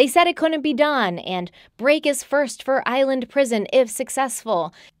like, "They said it couldn't be done," and "Break is first for island prison if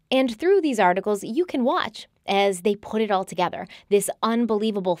successful." And through these articles, you can watch as they put it all together, this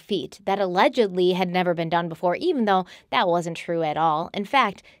unbelievable feat that allegedly had never been done before, even though that wasn't true at all. In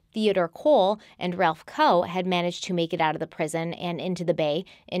fact, Theodore Cole and Ralph Coe had managed to make it out of the prison and into the bay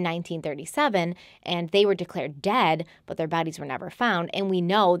in 1937, and they were declared dead, but their bodies were never found. And we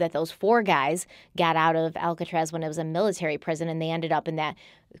know that those four guys got out of Alcatraz when it was a military prison, and they ended up in that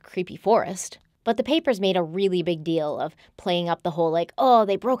creepy forest. But the papers made a really big deal of playing up the whole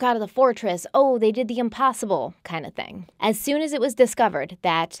they broke out of the fortress, they did the impossible kind of thing. As soon as it was discovered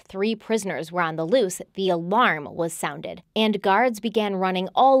that 3 prisoners were on the loose, the alarm was sounded, and guards began running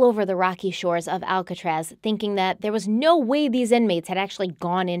all over the rocky shores of Alcatraz, thinking that there was no way these inmates had actually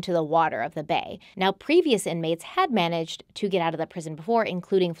gone into the water of the bay. Now, previous inmates had managed to get out of the prison before,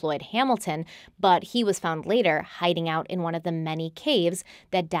 including Floyd Hamilton, but he was found later hiding out in one of the many caves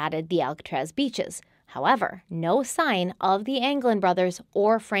that dotted the Alcatraz beach. However, no sign of the Anglin brothers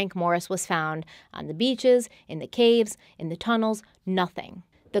or Frank Morris was found on the beaches, in the caves, in the tunnels, nothing.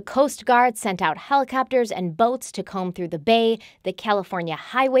 The Coast Guard sent out helicopters and boats to comb through the bay. The California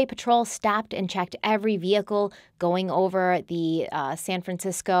Highway Patrol stopped and checked every vehicle going over the San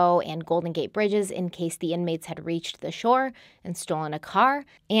Francisco and Golden Gate bridges in case the inmates had reached the shore and stolen a car.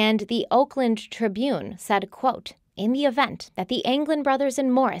 And the Oakland Tribune said, quote, "In the event that the Anglin brothers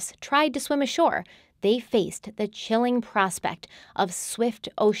and Morris tried to swim ashore, they faced the chilling prospect of swift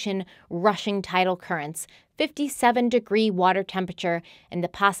ocean rushing tidal currents, 57-degree water temperature, and the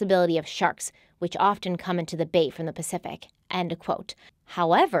possibility of sharks, which often come into the bay from the Pacific." End quote.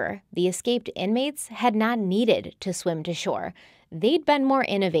 However, the escaped inmates had not needed to swim to shore. They'd been more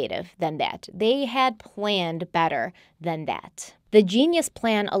innovative than that. They had planned better than that. The genius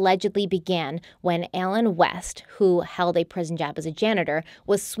plan allegedly began when Allen West, who held a prison job as a janitor,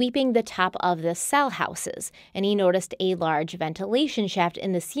 was sweeping the top of the cell houses, and he noticed a large ventilation shaft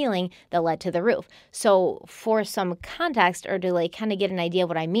in the ceiling that led to the roof. So for some context, or to kind of get an idea of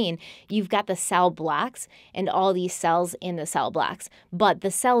what I mean, you've got the cell blocks and all these cells in the cell blocks, but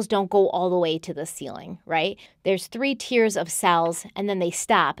the cells don't go all the way to the ceiling, right? There's 3 tiers of cells, and then they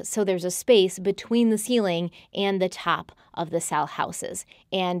stop, so there's a space between the ceiling and the top of the cell houses.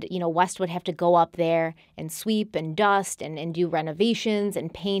 And, West would have to go up there and sweep and dust and do renovations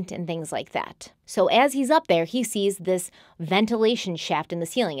and paint and things like that. So as he's up there, he sees this ventilation shaft in the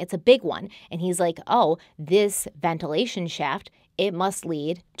ceiling. It's a big one. And he's like, this ventilation shaft, it must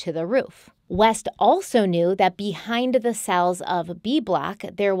lead to the roof. West also knew that behind the cells of B block,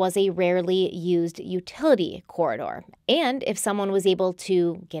 there was a rarely used utility corridor. And if someone was able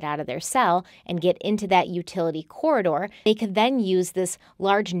to get out of their cell and get into that utility corridor, they could then use this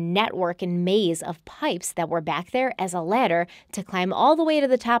large network and maze of pipes that were back there as a ladder to climb all the way to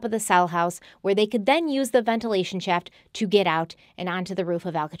the top of the cell house, where they could then use the ventilation shaft to get out and onto the roof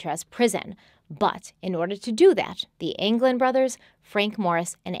of Alcatraz prison. But in order to do that, the Anglin brothers, Frank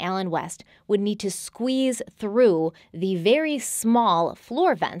Morris, and Alan West would need to squeeze through the very small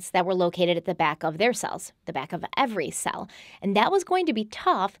floor vents that were located at the back of their cells, the back of every cell. And that was going to be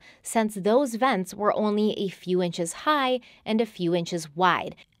tough since those vents were only a few inches high and a few inches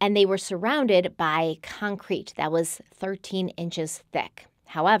wide, and they were surrounded by concrete that was 13 inches thick.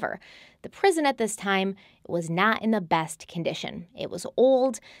 However, the prison at this time was not in the best condition. It was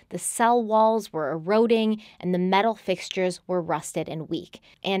old, the cell walls were eroding, and the metal fixtures were rusted and weak.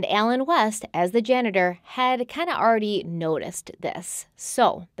 And Alan West, as the janitor, had kind of already noticed this.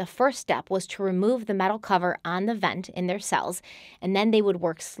 So the first step was to remove the metal cover on the vent in their cells, and then they would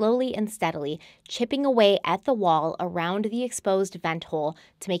work slowly and steadily, chipping away at the wall around the exposed vent hole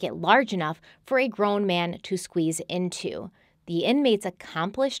to make it large enough for a grown man to squeeze into. The inmates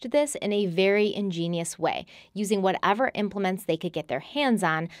accomplished this in a very ingenious way, using whatever implements they could get their hands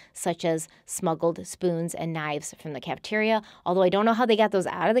on, such as smuggled spoons and knives from the cafeteria, although I don't know how they got those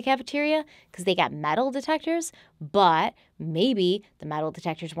out of the cafeteria because they got metal detectors, but maybe the metal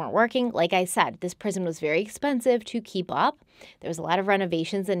detectors weren't working. Like I said, this prison was very expensive to keep up. There was a lot of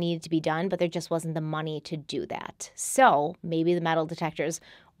renovations that needed to be done, but there just wasn't the money to do that. So maybe the metal detectors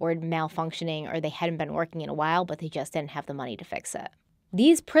were malfunctioning or they hadn't been working in a while, but they just didn't have the money to fix it.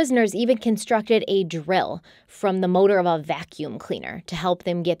 These prisoners even constructed a drill from the motor of a vacuum cleaner to help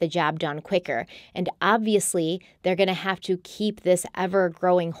them get the job done quicker. And obviously, they're going to have to keep this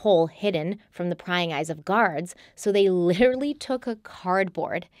ever-growing hole hidden from the prying eyes of guards. So they literally took a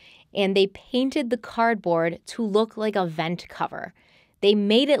cardboard and they painted the cardboard to look like a vent cover. They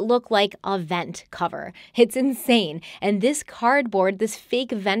made it look like a vent cover. It's insane. And this cardboard, this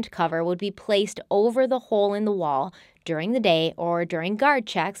fake vent cover, would be placed over the hole in the wall during the day or during guard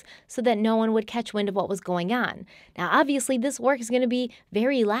checks so that no one would catch wind of what was going on. Now, obviously, this work is going to be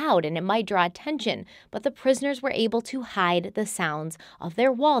very loud and it might draw attention, but the prisoners were able to hide the sounds of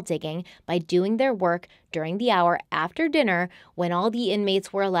their wall digging by doing their work during the hour after dinner when all the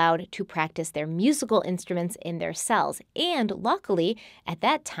inmates were allowed to practice their musical instruments in their cells. And luckily, at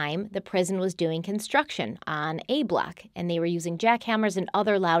that time, the prison was doing construction on A block, and they were using jackhammers and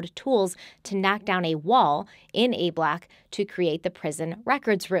other loud tools to knock down a wall in A block to create the prison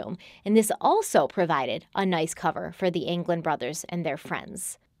records room. And this also provided a nice cover for the Anglin brothers and their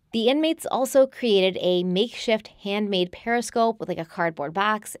friends. The inmates also created a makeshift handmade periscope with like a cardboard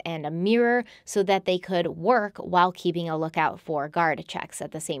box and a mirror so that they could work while keeping a lookout for guard checks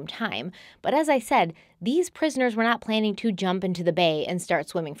at the same time. But as I said, these prisoners were not planning to jump into the bay and start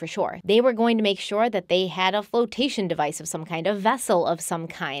swimming for shore. They were going to make sure that they had a flotation device of some kind, a vessel of some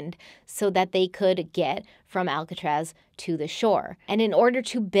kind, so that they could get from Alcatraz to the shore. And in order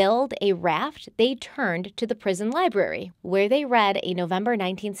to build a raft, they turned to the prison library, where they read a November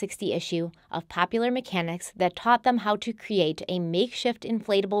 1960 issue of Popular Mechanics that taught them how to create a makeshift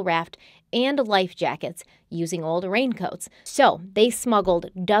inflatable raft and life jackets using old raincoats. So they smuggled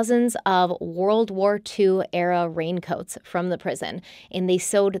dozens of World War II era raincoats from the prison, and they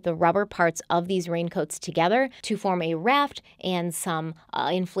sewed the rubber parts of these raincoats together to form a raft and some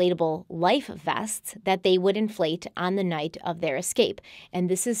inflatable life vests that they would inflate on the night of their escape. And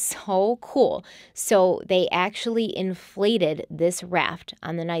this is so cool. So they actually inflated this raft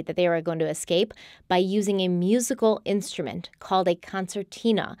on the night that they were going to escape by using a musical instrument called a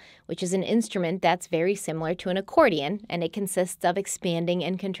concertina, which is an instrument that's very similar to an accordion, and it consists of expanding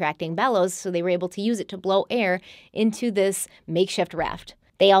and contracting bellows, so they were able to use it to blow air into this makeshift raft.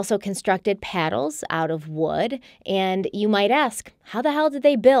 They also constructed paddles out of wood, and you might ask, how the hell did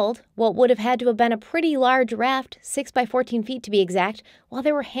they build what would have had to have been a pretty large raft, 6 by 14 feet to be exact, while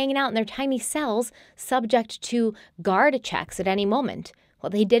they were hanging out in their tiny cells, subject to guard checks at any moment? Well,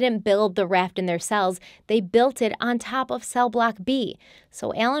 they didn't build the raft in their cells. They built it on top of cell block B.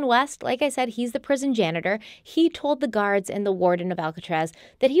 So Alan West, like I said, he's the prison janitor. He told the guards and the warden of Alcatraz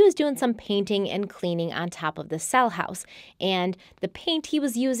that he was doing some painting and cleaning on top of the cell house. And the paint he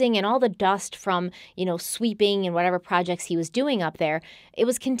was using and all the dust from, sweeping and whatever projects he was doing up there, it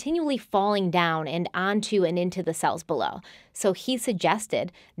was continually falling down and onto and into the cells below. So he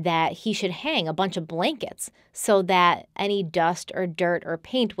suggested that he should hang a bunch of blankets so that any dust or dirt or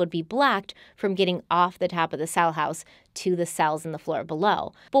paint would be blocked from getting off the top of the cell house to the cells in the floor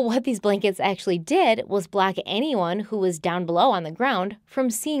below. But what these blankets actually did was block anyone who was down below on the ground from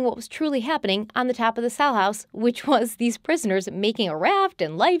seeing what was truly happening on the top of the cell house, which was these prisoners making a raft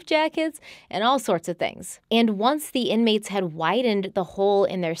and life jackets and all sorts of things. And once the inmates had widened the hole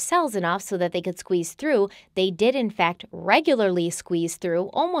in their cells enough so that they could squeeze through, they did in fact regularly squeeze through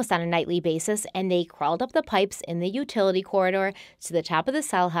almost on a nightly basis, and they crawled up the pipes in the utility corridor to the top of the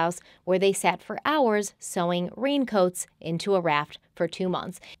cell house, where they sat for hours sewing raincoats into a raft for 2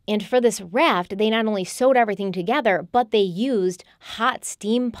 months. And for this raft, they not only sewed everything together, but they used hot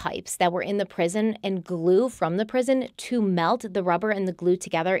steam pipes that were in the prison and glue from the prison to melt the rubber and the glue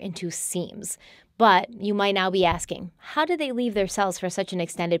together into seams. But you might now be asking, how did they leave their cells for such an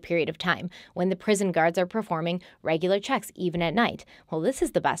extended period of time when the prison guards are performing regular checks even at night? Well, this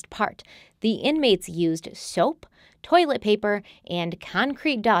is the best part. The inmates used soap, toilet paper, and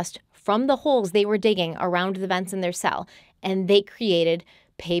concrete dust from the holes they were digging around the vents in their cell, and they created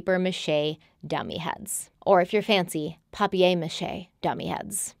papier-mâché dummy heads. Or if you're fancy, papier-mâché dummy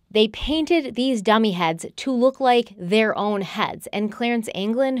heads. They painted these dummy heads to look like their own heads, and Clarence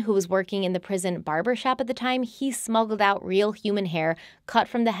Anglin, who was working in the prison barber shop at the time, he smuggled out real human hair cut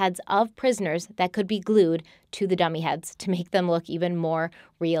from the heads of prisoners that could be glued to the dummy heads to make them look even more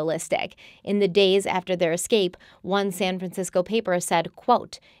realistic. In the days after their escape, one San Francisco paper said,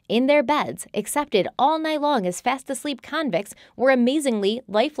 quote, "In their beds, accepted all night long as fast asleep convicts, were amazingly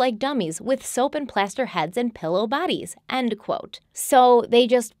lifelike dummies with soap and plaster heads and pillow bodies," end quote. So they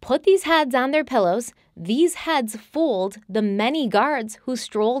just put these heads on their pillows. These heads fooled the many guards who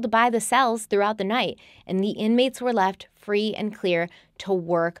strolled by the cells throughout the night, and the inmates were left free and clear to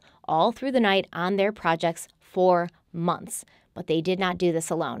work all through the night on their projects for months. But they did not do this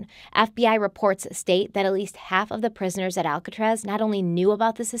alone. FBI reports state that at least half of the prisoners at Alcatraz not only knew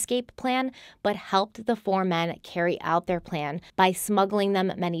about this escape plan, but helped the 4 men carry out their plan by smuggling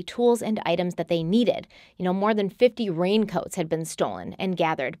them many tools and items that they needed. More than 50 raincoats had been stolen and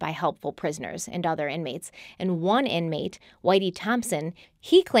gathered by helpful prisoners and other inmates. And one inmate, Whitey Thompson,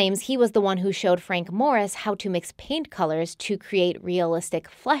 he claims he was the one who showed Frank Morris how to mix paint colors to create realistic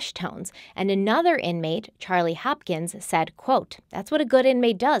flesh tones. And another inmate, Charlie Hopkins, said, quote, "That's what a good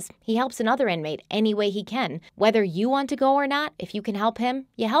inmate does. He helps another inmate any way he can. Whether you want to go or not, if you can help him,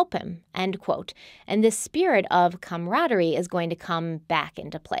 you help him," end quote. And this spirit of camaraderie is going to come back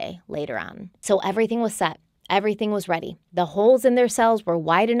into play later on. So everything was set. Everything was ready. The holes in their cells were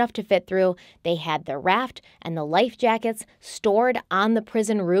wide enough to fit through. They had the raft and the life jackets stored on the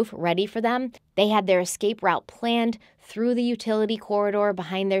prison roof ready for them. They had their escape route planned through the utility corridor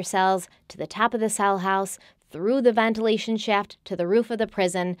behind their cells, to the top of the cell house, through the ventilation shaft to the roof of the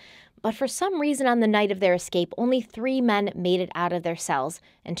prison. But for some reason on the night of their escape, only 3 men made it out of their cells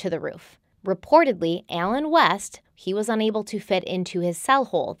and to the roof. Reportedly, Alan West, he was unable to fit into his cell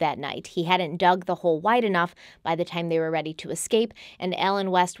hole that night. He hadn't dug the hole wide enough by the time they were ready to escape, and Alan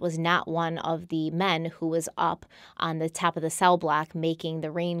West was not one of the men who was up on the top of the cell block making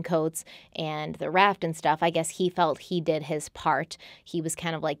the raincoats and the raft and stuff. I guess he felt he did his part. He was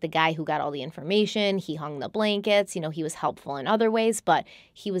kind of like the guy who got all the information. He hung the blankets. He was helpful in other ways, but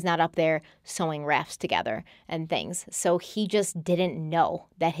he was not up there sewing rafts together and things. So he just didn't know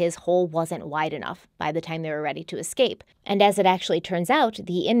that his hole wasn't wide enough by the time they were ready to escape. And as it actually turns out,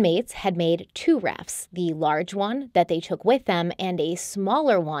 the inmates had made 2 rafts, the large one that they took with them and a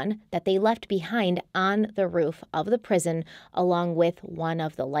smaller one that they left behind on the roof of the prison along with one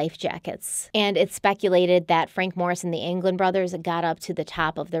of the life jackets. And it's speculated that Frank Morris and the Anglin brothers got up to the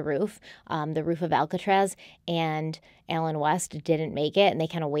top of the roof of Alcatraz, and Alan West didn't make it, and they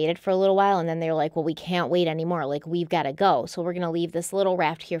kind of waited for a little while, and then they were like, well, we can't wait anymore. We've got to go. So we're going to leave this little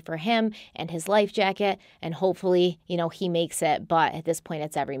raft here for him and his life jacket, and hopefully, he makes it. But at this point,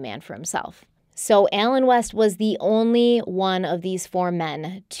 it's every man for himself. So Alan West was the only one of these 4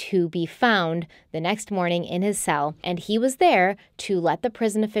 men to be found the next morning in his cell, and he was there to let the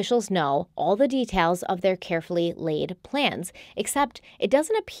prison officials know all the details of their carefully laid plans, except it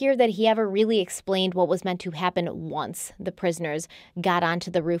doesn't appear that he ever really explained what was meant to happen once the prisoners got onto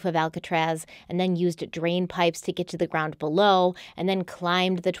the roof of Alcatraz and then used drain pipes to get to the ground below and then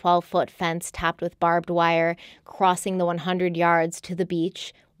climbed the 12-foot fence topped with barbed wire, crossing the 100 yards to the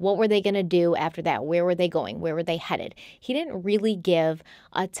beach. What were they going to do after that? Where were they going? Where were they headed? He didn't really give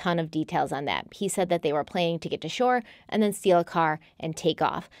a ton of details on that. He said that they were planning to get to shore and then steal a car and take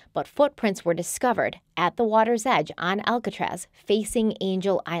off. But footprints were discovered at the water's edge on Alcatraz facing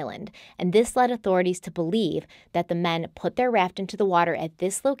Angel Island. And this led authorities to believe that the men put their raft into the water at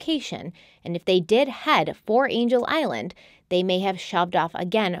this location. And if they did head for Angel Island, they may have shoved off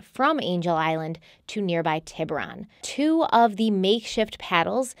again from Angel Island to nearby Tiburon. 2 of the makeshift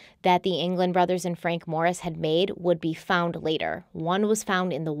paddles that the England brothers and Frank Morris had made would be found later. One was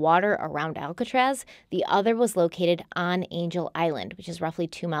found in the water around Alcatraz. The other was located on Angel Island, which is roughly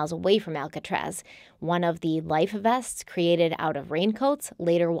 2 miles away from Alcatraz. One of the life vests created out of raincoats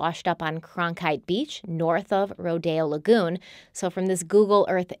later washed up on Cronkite Beach north of Rodeo Lagoon. So from this Google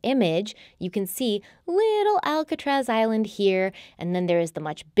Earth image, you can see little Alcatraz Island here, and then there is the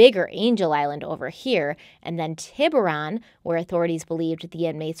much bigger Angel Island over here, and then Tiburon, where authorities believed the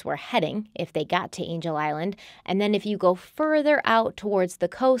inmates were heading if they got to Angel Island. And then if you go further out towards the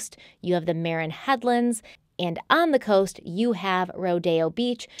coast, you have the Marin Headlands. And on the coast, you have Rodeo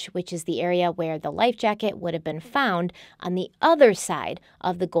Beach, which is the area where the life jacket would have been found on the other side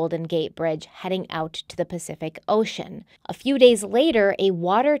of the Golden Gate Bridge heading out to the Pacific Ocean. A few days later, a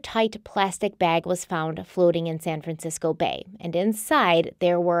watertight plastic bag was found floating in San Francisco Bay. And inside,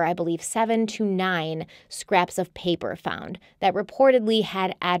 there were, I believe, 7 to 9 scraps of paper found that reportedly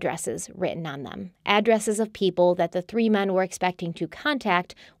had addresses written on them. Addresses of people that the 3 men were expecting to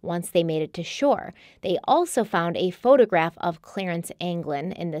contact once they made it to shore. They also found a photograph of Clarence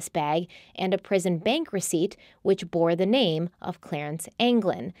Anglin in this bag and a prison bank receipt which bore the name of Clarence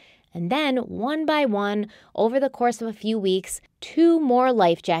Anglin. And then, one by one, over the course of a few weeks, 2 more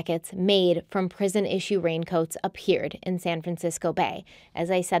life jackets made from prison-issue raincoats appeared in San Francisco Bay.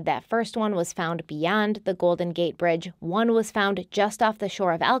 As I said, that first one was found beyond the Golden Gate Bridge, one was found just off the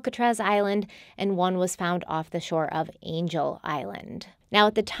shore of Alcatraz Island, and one was found off the shore of Angel Island. Now,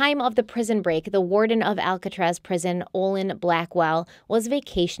 at the time of the prison break, the warden of Alcatraz prison, Olin Blackwell, was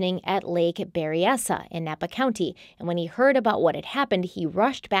vacationing at Lake Berryessa in Napa County, and when he heard about what had happened, he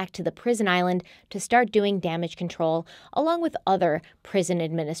rushed back to the prison island to start doing damage control, along with other prison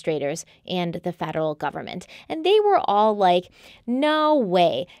administrators and the federal government. And they were all like, no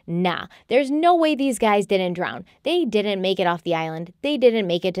way, nah, there's no way these guys didn't drown. They didn't make it off the island. They didn't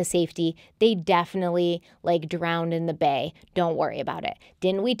make it to safety. They definitely, drowned in the bay. Don't worry about it.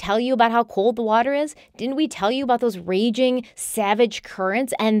 Didn't we tell you about how cold the water is? Didn't we tell you about those raging, savage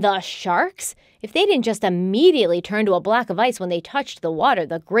currents and the sharks? If they didn't just immediately turn to a block of ice when they touched the water,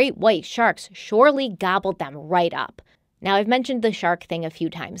 the great white sharks surely gobbled them right up. Now, I've mentioned the shark thing a few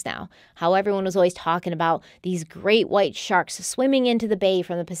times now, how everyone was always talking about these great white sharks swimming into the bay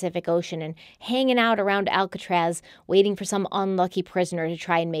from the Pacific Ocean and hanging out around Alcatraz, waiting for some unlucky prisoner to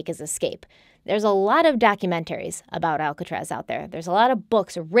try and make his escape. There's a lot of documentaries about Alcatraz out there. There's a lot of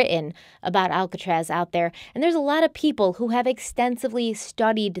books written about Alcatraz out there. And there's a lot of people who have extensively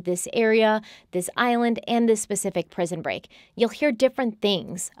studied this area, this island, and this specific prison break. You'll hear different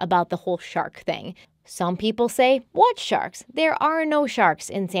things about the whole shark thing. Some people say, what sharks? There are no sharks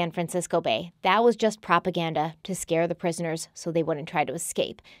in San Francisco Bay. That was just propaganda to scare the prisoners so they wouldn't try to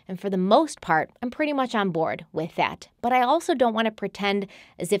escape. And for the most part, I'm pretty much on board with that. But I also don't want to pretend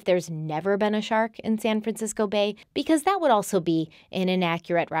as if there's never been a shark in San Francisco Bay, because that would also be an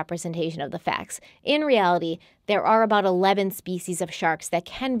inaccurate representation of the facts. In reality, there are about 11 species of sharks that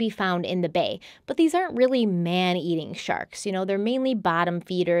can be found in the bay, but these aren't really man-eating sharks. They're mainly bottom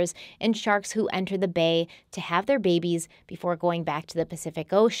feeders and sharks who enter the bay to have their babies before going back to the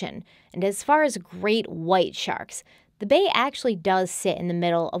Pacific Ocean. And as far as great white sharks, the bay actually does sit in the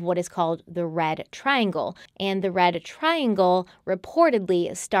middle of what is called the Red Triangle, and the Red Triangle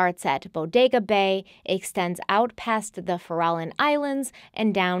reportedly starts at Bodega Bay, extends out past the Farallon Islands,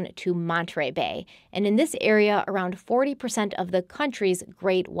 and down to Monterey Bay. And in this area, around 40% of the country's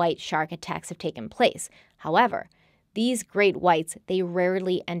great white shark attacks have taken place. However, these great whites, they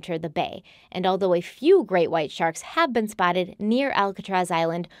rarely enter the bay, and although a few great white sharks have been spotted near Alcatraz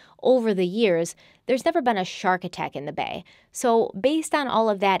Island over the years, there's never been a shark attack in the bay. So based on all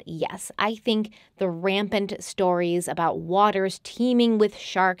of that, yes, I think the rampant stories about waters teeming with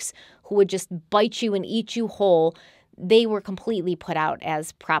sharks who would just bite you and eat you whole, they were completely put out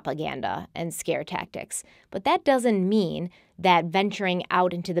as propaganda and scare tactics. But that doesn't mean that venturing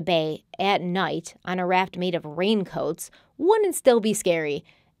out into the bay at night on a raft made of raincoats wouldn't still be scary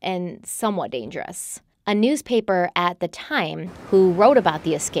and somewhat dangerous. A newspaper at the time who wrote about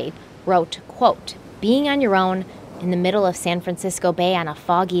the escape wrote, quote, "Being on your own in the middle of San Francisco Bay on a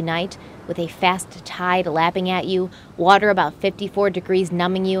foggy night with a fast tide lapping at you, water about 54 degrees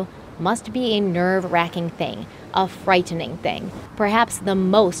numbing you, must be a nerve-wracking thing, a frightening thing. Perhaps the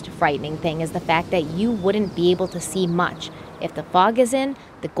most frightening thing is the fact that you wouldn't be able to see much. If the fog is in,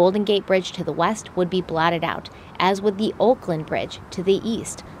 the Golden Gate Bridge to the west would be blotted out, as would the Oakland Bridge to the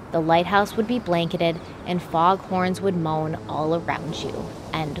east. The lighthouse would be blanketed, and foghorns would moan all around you."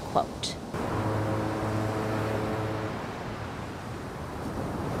 End quote.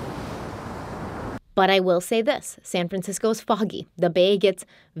 But I will say this, San Francisco is foggy. The Bay gets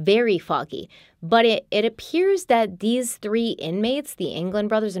very foggy. But it appears that these three inmates, the England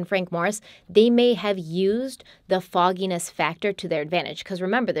brothers and Frank Morris, they may have used the fogginess factor to their advantage. Because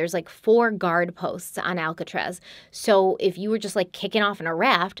remember, there's like 4 guard posts on Alcatraz. So if you were just like kicking off in a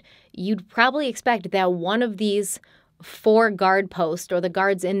raft, you'd probably expect that one of these 4 guard posts or the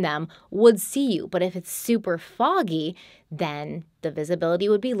guards in them would see you. But if it's super foggy, then the visibility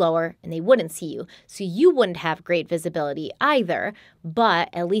would be lower and they wouldn't see you. So you wouldn't have great visibility either, but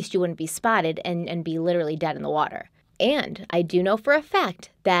at least you wouldn't be spotted and be literally dead in the water. And I do know for a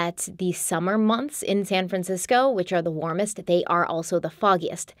fact that the summer months in San Francisco, which are the warmest, they are also the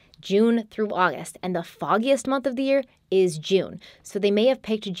foggiest, June through August. And the foggiest month of the year is June. So they may have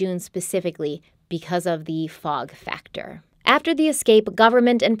picked June specifically because of the fog factor. After the escape,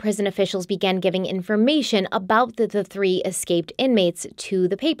 government and prison officials began giving information about the 3 escaped inmates to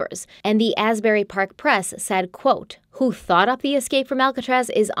the papers. And the Asbury Park Press said, quote, "Who thought up the escape from Alcatraz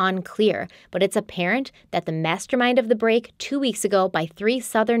is unclear, but it's apparent that the mastermind of the break 2 weeks ago by 3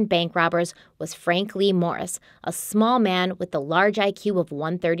 Southern bank robbers was Frank Lee Morris, a small man with the large IQ of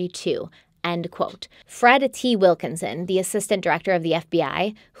 132. End quote. Fred T. Wilkinson, the assistant director of the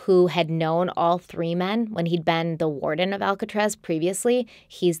FBI, who had known all 3 men when he'd been the warden of Alcatraz previously,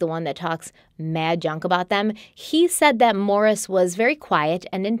 he's the one that talks mad junk about them. He said that Morris was very quiet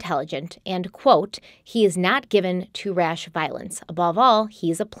and intelligent and, quote, "He is not given to rash violence. Above all,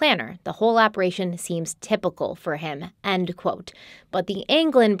 he's a planner. The whole operation seems typical for him," end quote. But the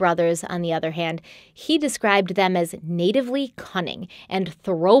England brothers, on the other hand, he described them as natively cunning and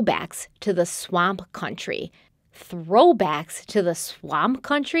throwbacks to the swamp country. Throwbacks to the swamp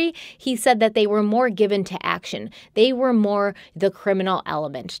country? He said that they were more given to action. They were more the criminal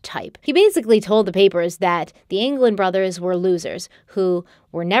element type. He basically told the papers that the England brothers were losers who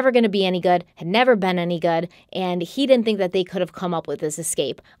were never going to be any good, had never been any good, and he didn't think that they could have come up with this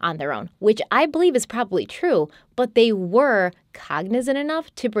escape on their own, which I believe is probably true, but they were cognizant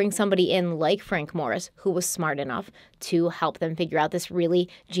enough to bring somebody in like Frank Morris, who was smart enough to help them figure out this really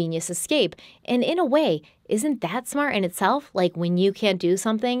genius escape. And in a way, isn't that smart in itself? Like when you can't do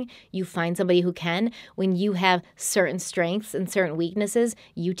something, you find somebody who can. When you have certain strengths and certain weaknesses,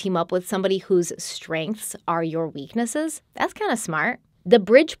 you team up with somebody whose strengths are your weaknesses. That's kind of smart. The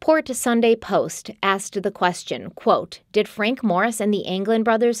Bridgeport Sunday Post asked the question, quote, "Did Frank Morris and the England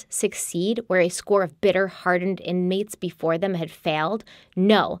brothers succeed where a score of bitter, hardened inmates before them had failed?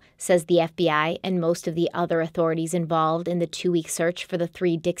 No," says the FBI and most of the other authorities involved in the 2-week search for the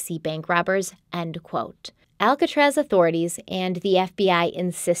 3 Dixie bank robbers, end quote. Alcatraz authorities and the FBI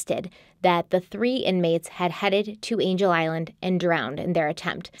insisted that the 3 inmates had headed to Angel Island and drowned in their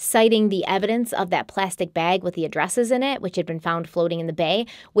attempt, citing the evidence of that plastic bag with the addresses in it, which had been found floating in the bay,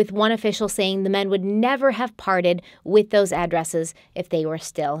 with one official saying the men would never have parted with those addresses if they were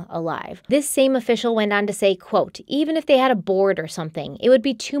still alive. This same official went on to say, quote, "Even if they had a board or something, it would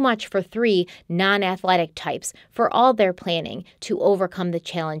be too much for 3 non-athletic types for all their planning to overcome the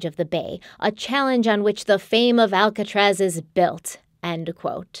challenge of the bay, a challenge on which the fame of Alcatraz is built." End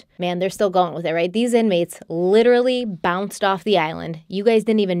quote. Man, they're still going with it, right? These inmates literally bounced off the island. You guys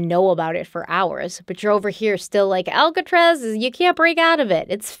didn't even know about it for hours, but you're over here still like, Alcatraz, you can't break out of it.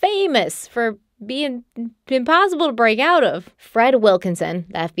 It's famous for being impossible to break out of. Fred Wilkinson,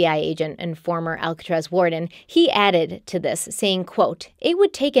 the FBI agent and former Alcatraz warden, he added to this, saying, quote, "It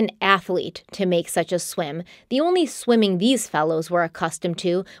would take an athlete to make such a swim. The only swimming these fellows were accustomed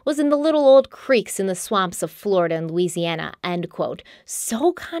to was in the little old creeks in the swamps of Florida and Louisiana," end quote.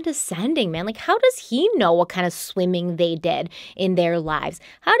 So condescending, man. Like, how does he know what kind of swimming they did in their lives?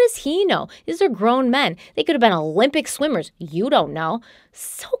 How does he know? These are grown men. They could have been Olympic swimmers. You don't know.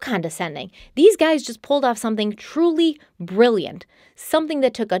 So condescending. These guys just pulled off something truly brilliant, something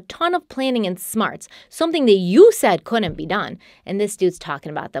that took a ton of planning and smarts, something that you said couldn't be done. And this dude's talking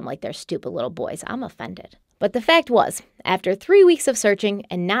about them like they're stupid little boys. I'm offended. But the fact was, after 3 weeks of searching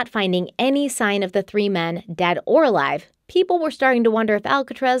and not finding any sign of the 3 men, dead or alive, people were starting to wonder if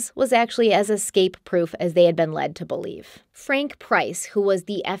Alcatraz was actually as escape-proof as they had been led to believe. Frank Price, who was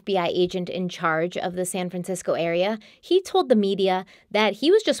the FBI agent in charge of the San Francisco area, he told the media that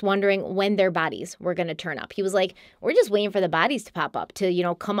he was just wondering when their bodies were going to turn up. He was like, we're just waiting for the bodies to pop up,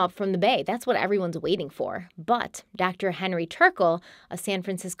 to, come up from the bay. That's what everyone's waiting for. But Dr. Henry Turkle, a San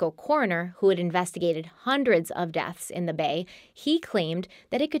Francisco coroner who had investigated hundreds of deaths in the bay, he claimed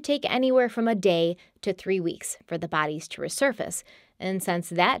that it could take anywhere from a day to 3 weeks for the bodies to resurface. And since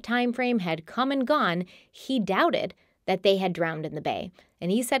that time frame had come and gone, he doubted that they had drowned in the bay. And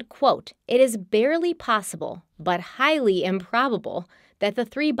he said, quote, "It is barely possible, but highly improbable, that the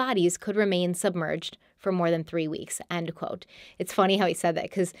 3 bodies could remain submerged for more than 3 weeks, end quote. It's funny how he said that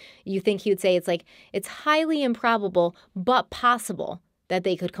because you think he would say it's highly improbable but possible that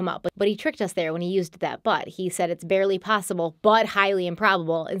they could come up. But he tricked us there when he used that but. He said it's barely possible but highly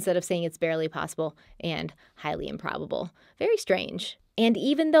improbable instead of saying it's barely possible and highly improbable. Very strange. And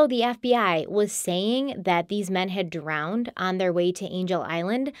even though the FBI was saying that these men had drowned on their way to Angel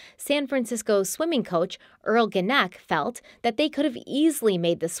Island, San Francisco's swimming coach, Earl Gannett, felt that they could have easily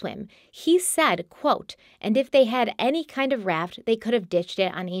made the swim. He said, quote, "And if they had any kind of raft, they could have ditched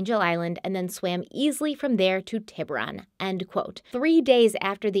it on Angel Island and then swam easily from there to Tiburon," end quote. 3 days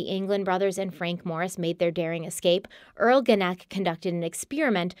after the England brothers and Frank Morris made their daring escape, Earl Gannett conducted an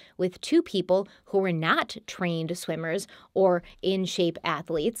experiment with 2 people who were not trained swimmers or in-shape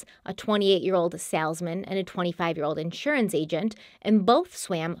athletes, a 28-year-old salesman and a 25-year-old insurance agent, and both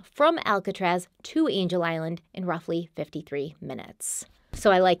swam from Alcatraz to Angel Island in roughly 53 minutes. So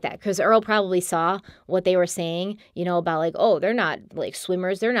I like that because Earl probably saw what they were saying, about oh, they're not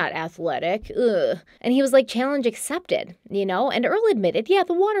swimmers, they're not athletic, ugh. And he was challenge accepted, and Earl admitted, yeah,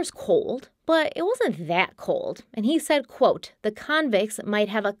 the water's cold, but it wasn't that cold. And he said, quote, "The convicts might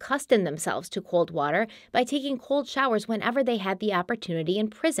have accustomed themselves to cold water by taking cold showers whenever they had the opportunity in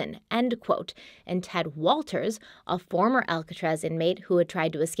prison," end quote. And Ted Walters, a former Alcatraz inmate who had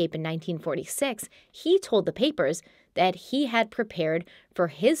tried to escape in 1946, he told the papers that he had prepared for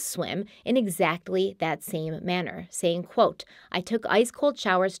his swim in exactly that same manner, saying, quote, "I took ice-cold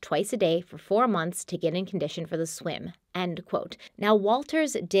showers twice a day for 4 months to get in condition for the swim," end quote. Now,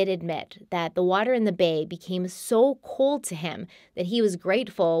 Walters did admit that the water in the bay became so cold to him that he was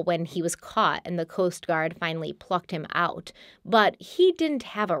grateful when he was caught and the Coast Guard finally plucked him out. But he didn't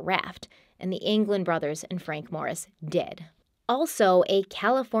have a raft, and the England brothers and Frank Morris did. Also, a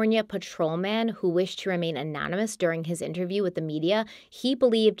California patrolman who wished to remain anonymous during his interview with the media, he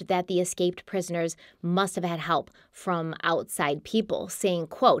believed that the escaped prisoners must have had help from outside people, saying,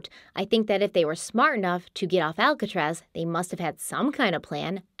 quote, "I think that if they were smart enough to get off Alcatraz, they must have had some kind of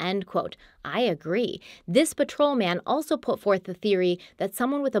plan," end quote. I agree. This patrolman also put forth the theory that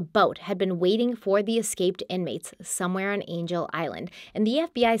someone with a boat had been waiting for the escaped inmates somewhere on Angel Island. And the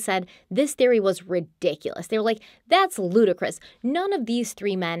FBI said this theory was ridiculous. They were like, that's ludicrous. None of these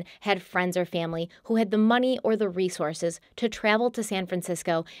 3 men had friends or family who had the money or the resources to travel to San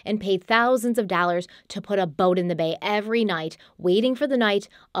Francisco and pay thousands of dollars to put a boat in the bay every night, waiting for the night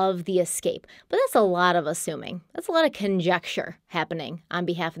of the escape. But that's a lot of assuming. That's a lot of conjecture happening on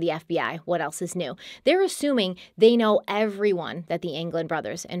behalf of the FBI. What else is new? They're assuming they know everyone that the England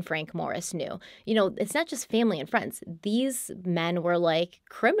brothers and Frank Morris knew. It's not just family and friends. These men were like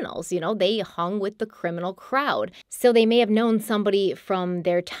criminals. They hung with the criminal crowd. So they may have known somebody from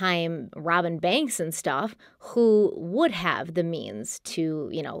their time robbing banks and stuff who would have the means to,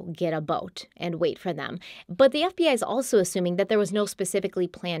 get a boat and wait for them. But the FBI is also assuming that there was no specifically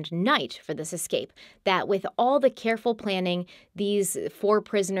planned night for this escape, that with all the careful planning these 4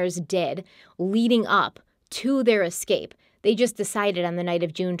 prisoners did leading up to their escape, they just decided on the night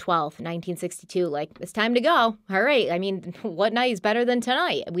of June 12th, 1962, it's time to go. All right. What night is better than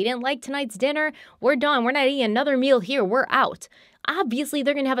tonight? We didn't like tonight's dinner. We're done. We're not eating another meal here. We're out. Obviously,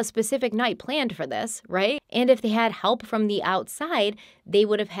 they're going to have a specific night planned for this, right? And if they had help from the outside, they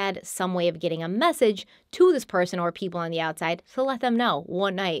would have had some way of getting a message to this person or people on the outside to let them know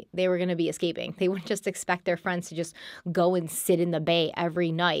what night they were going to be escaping. They wouldn't just expect their friends to just go and sit in the bay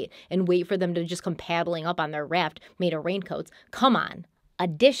every night and wait for them to just come paddling up on their raft made of raincoats. Come on.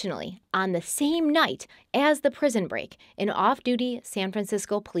 Additionally, on the same night as the prison break, an off-duty San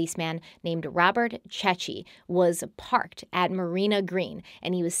Francisco policeman named Robert Cecchi was parked at Marina Green,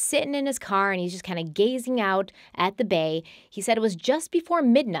 and he was sitting in his car and he's just kind of gazing out at the bay. He said it was just before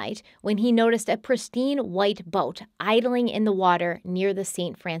midnight when he noticed a pristine white boat idling in the water near the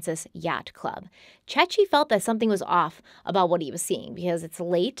St. Francis Yacht Club. Cecchi felt that something was off about what he was seeing because it's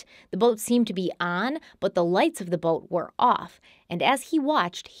late, the boat seemed to be on, but the lights of the boat were off. And as he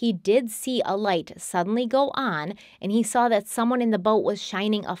watched, he did see a light suddenly go on, and he saw that someone in the boat was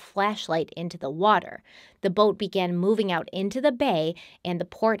shining a flashlight into the water. The boat began moving out into the bay, and the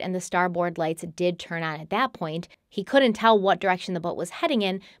port and the starboard lights did turn on at that point. He couldn't tell what direction the boat was heading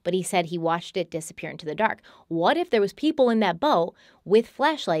in, but he said he watched it disappear into the dark. What if there was people in that boat with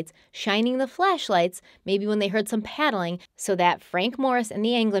flashlights, shining the flashlights, maybe when they heard some paddling, so that Frank Morris and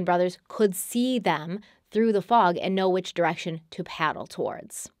the England brothers could see them through the fog and know which direction to paddle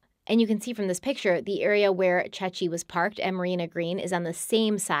towards? And you can see from this picture, the area where Chechi was parked at Marina Green is on the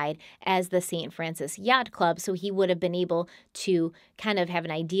same side as the St. Francis Yacht Club, so he would have been able to kind of have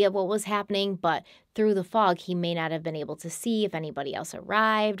an idea of what was happening, but through the fog, he may not have been able to see if anybody else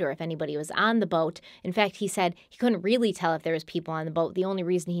arrived or if anybody was on the boat. In fact, he said he couldn't really tell if there was people on the boat. The only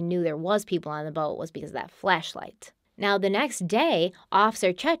reason he knew there was people on the boat was because of that flashlight. Now, the next day,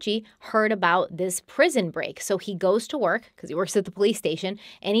 Officer Chechi heard about this prison break. So he goes to work, because he works at the police station,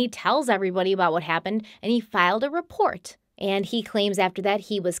 and he tells everybody about what happened, and he filed a report. And he claims after that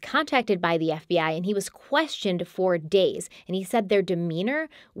he was contacted by the FBI and he was questioned for days. And he said their demeanor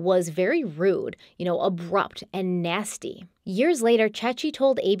was very rude, abrupt and nasty. Years later, Chechi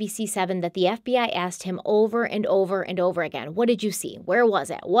told ABC7 that the FBI asked him over and over and over again, "What did you see? Where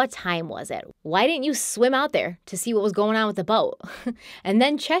was it? What time was it? Why didn't you swim out there to see what was going on with the boat?" And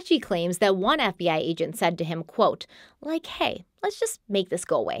then Chechi claims that one FBI agent said to him, quote, "Hey, let's just make this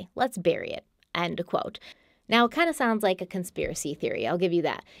go away. Let's bury it," end quote. Now, it kind of sounds like a conspiracy theory. I'll give you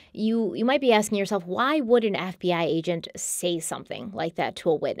that. You might be asking yourself, why would an FBI agent say something like that to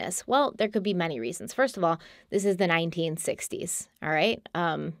a witness? Well, there could be many reasons. First of all, this is the 1960s, all right?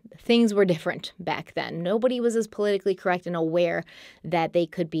 Things were different back then. Nobody was as politically correct and aware that they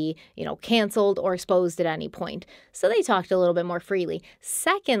could be, canceled or exposed at any point. So they talked a little bit more freely.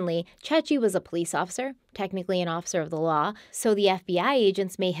 Secondly, Chechi was a police officer, technically an officer of the law. So the FBI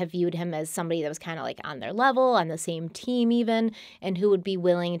agents may have viewed him as somebody that was kind of like on their level, on the same team even, and who would be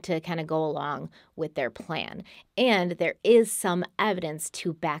willing to kind of go along with their plan. And there is some evidence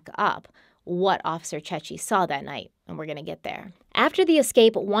to back up what Officer Chechi saw that night, and we're going to get there. After the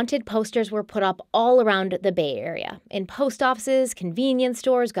escape, wanted posters were put up all around the Bay Area, in post offices, convenience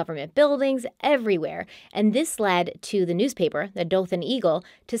stores, government buildings, everywhere. And this led to the newspaper, the Dothan Eagle,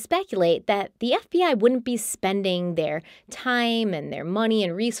 to speculate that the FBI wouldn't be spending their time and their money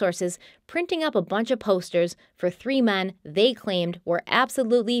and resources printing up a bunch of posters for three men they claimed were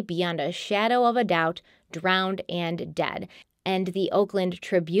absolutely, beyond a shadow of a doubt, drowned and dead. And the Oakland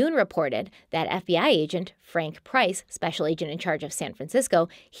Tribune reported that FBI agent Frank Price, special agent in charge of San Francisco,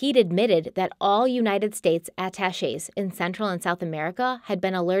 he'd admitted that all United States attachés in Central and South America had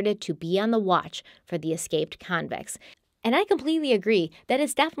been alerted to be on the watch for the escaped convicts. And I completely agree that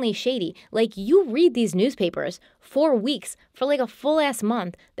it's definitely shady. You read these newspapers for weeks, for a full-ass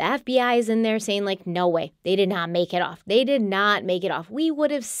month. The FBI is in there saying, no way, they did not make it off. They did not make it off. We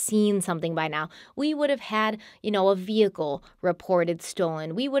would have seen something by now. We would have had, a vehicle reported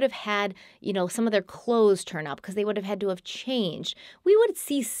stolen. We would have had, some of their clothes turn up because they would have had to have changed. We would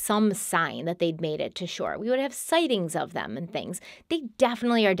see some sign that they'd made it to shore. We would have sightings of them and things. They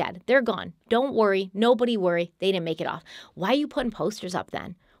definitely are dead. They're gone. Don't worry. Nobody worry. They didn't make it off. Why are you putting posters up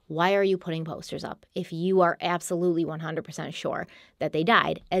then? Why are you putting posters up if you are absolutely 100% sure that they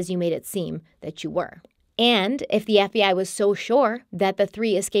died, as you made it seem that you were? And if the FBI was so sure that the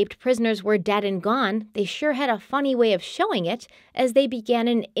three escaped prisoners were dead and gone, they sure had a funny way of showing it as they began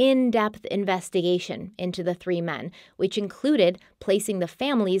an in-depth investigation into the three men, which included placing the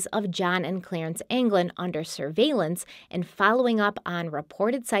families of John and Clarence Anglin under surveillance and following up on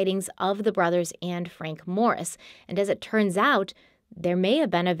reported sightings of the brothers and Frank Morris. And as it turns out, there may have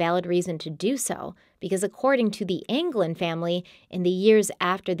been a valid reason to do so, because according to the Anglin family, in the years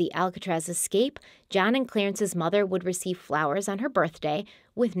after the Alcatraz escape, John and Clarence's mother would receive flowers on her birthday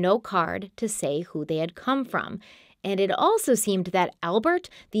with no card to say who they had come from. And it also seemed that Albert,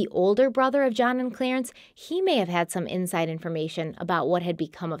 the older brother of John and Clarence, he may have had some inside information about what had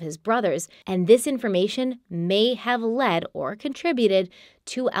become of his brothers, and this information may have led or contributed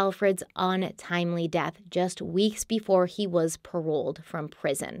to Alfred's untimely death just weeks before he was paroled from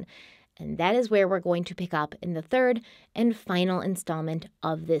prison. And that is where we're going to pick up in the third and final installment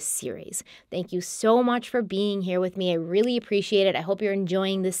of this series. Thank you so much for being here with me. I really appreciate it. I hope you're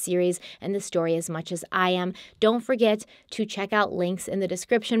enjoying this series and the story as much as I am. Don't forget to check out links in the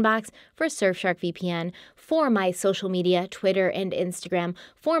description box for Surfshark VPN, for my social media, Twitter and Instagram,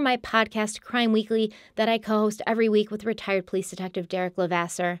 for my podcast, Crime Weekly, that I co-host every week with retired police detective Derek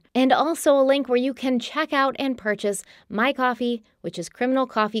Levasseur, and also a link where you can check out and purchase my coffee, which is Criminal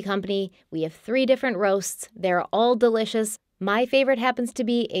Coffee Company. We have 3 different roasts. They're all delicious. My favorite happens to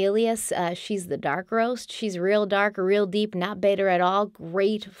be Alias. She's the dark roast. She's real dark, real deep, not bitter at all.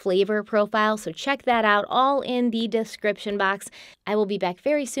 Great flavor profile. So check that out, all in the description box. I will be back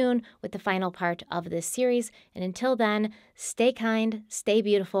very soon with the final part of this series. And until then, stay kind, stay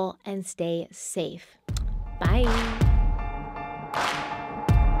beautiful, and stay safe. Bye.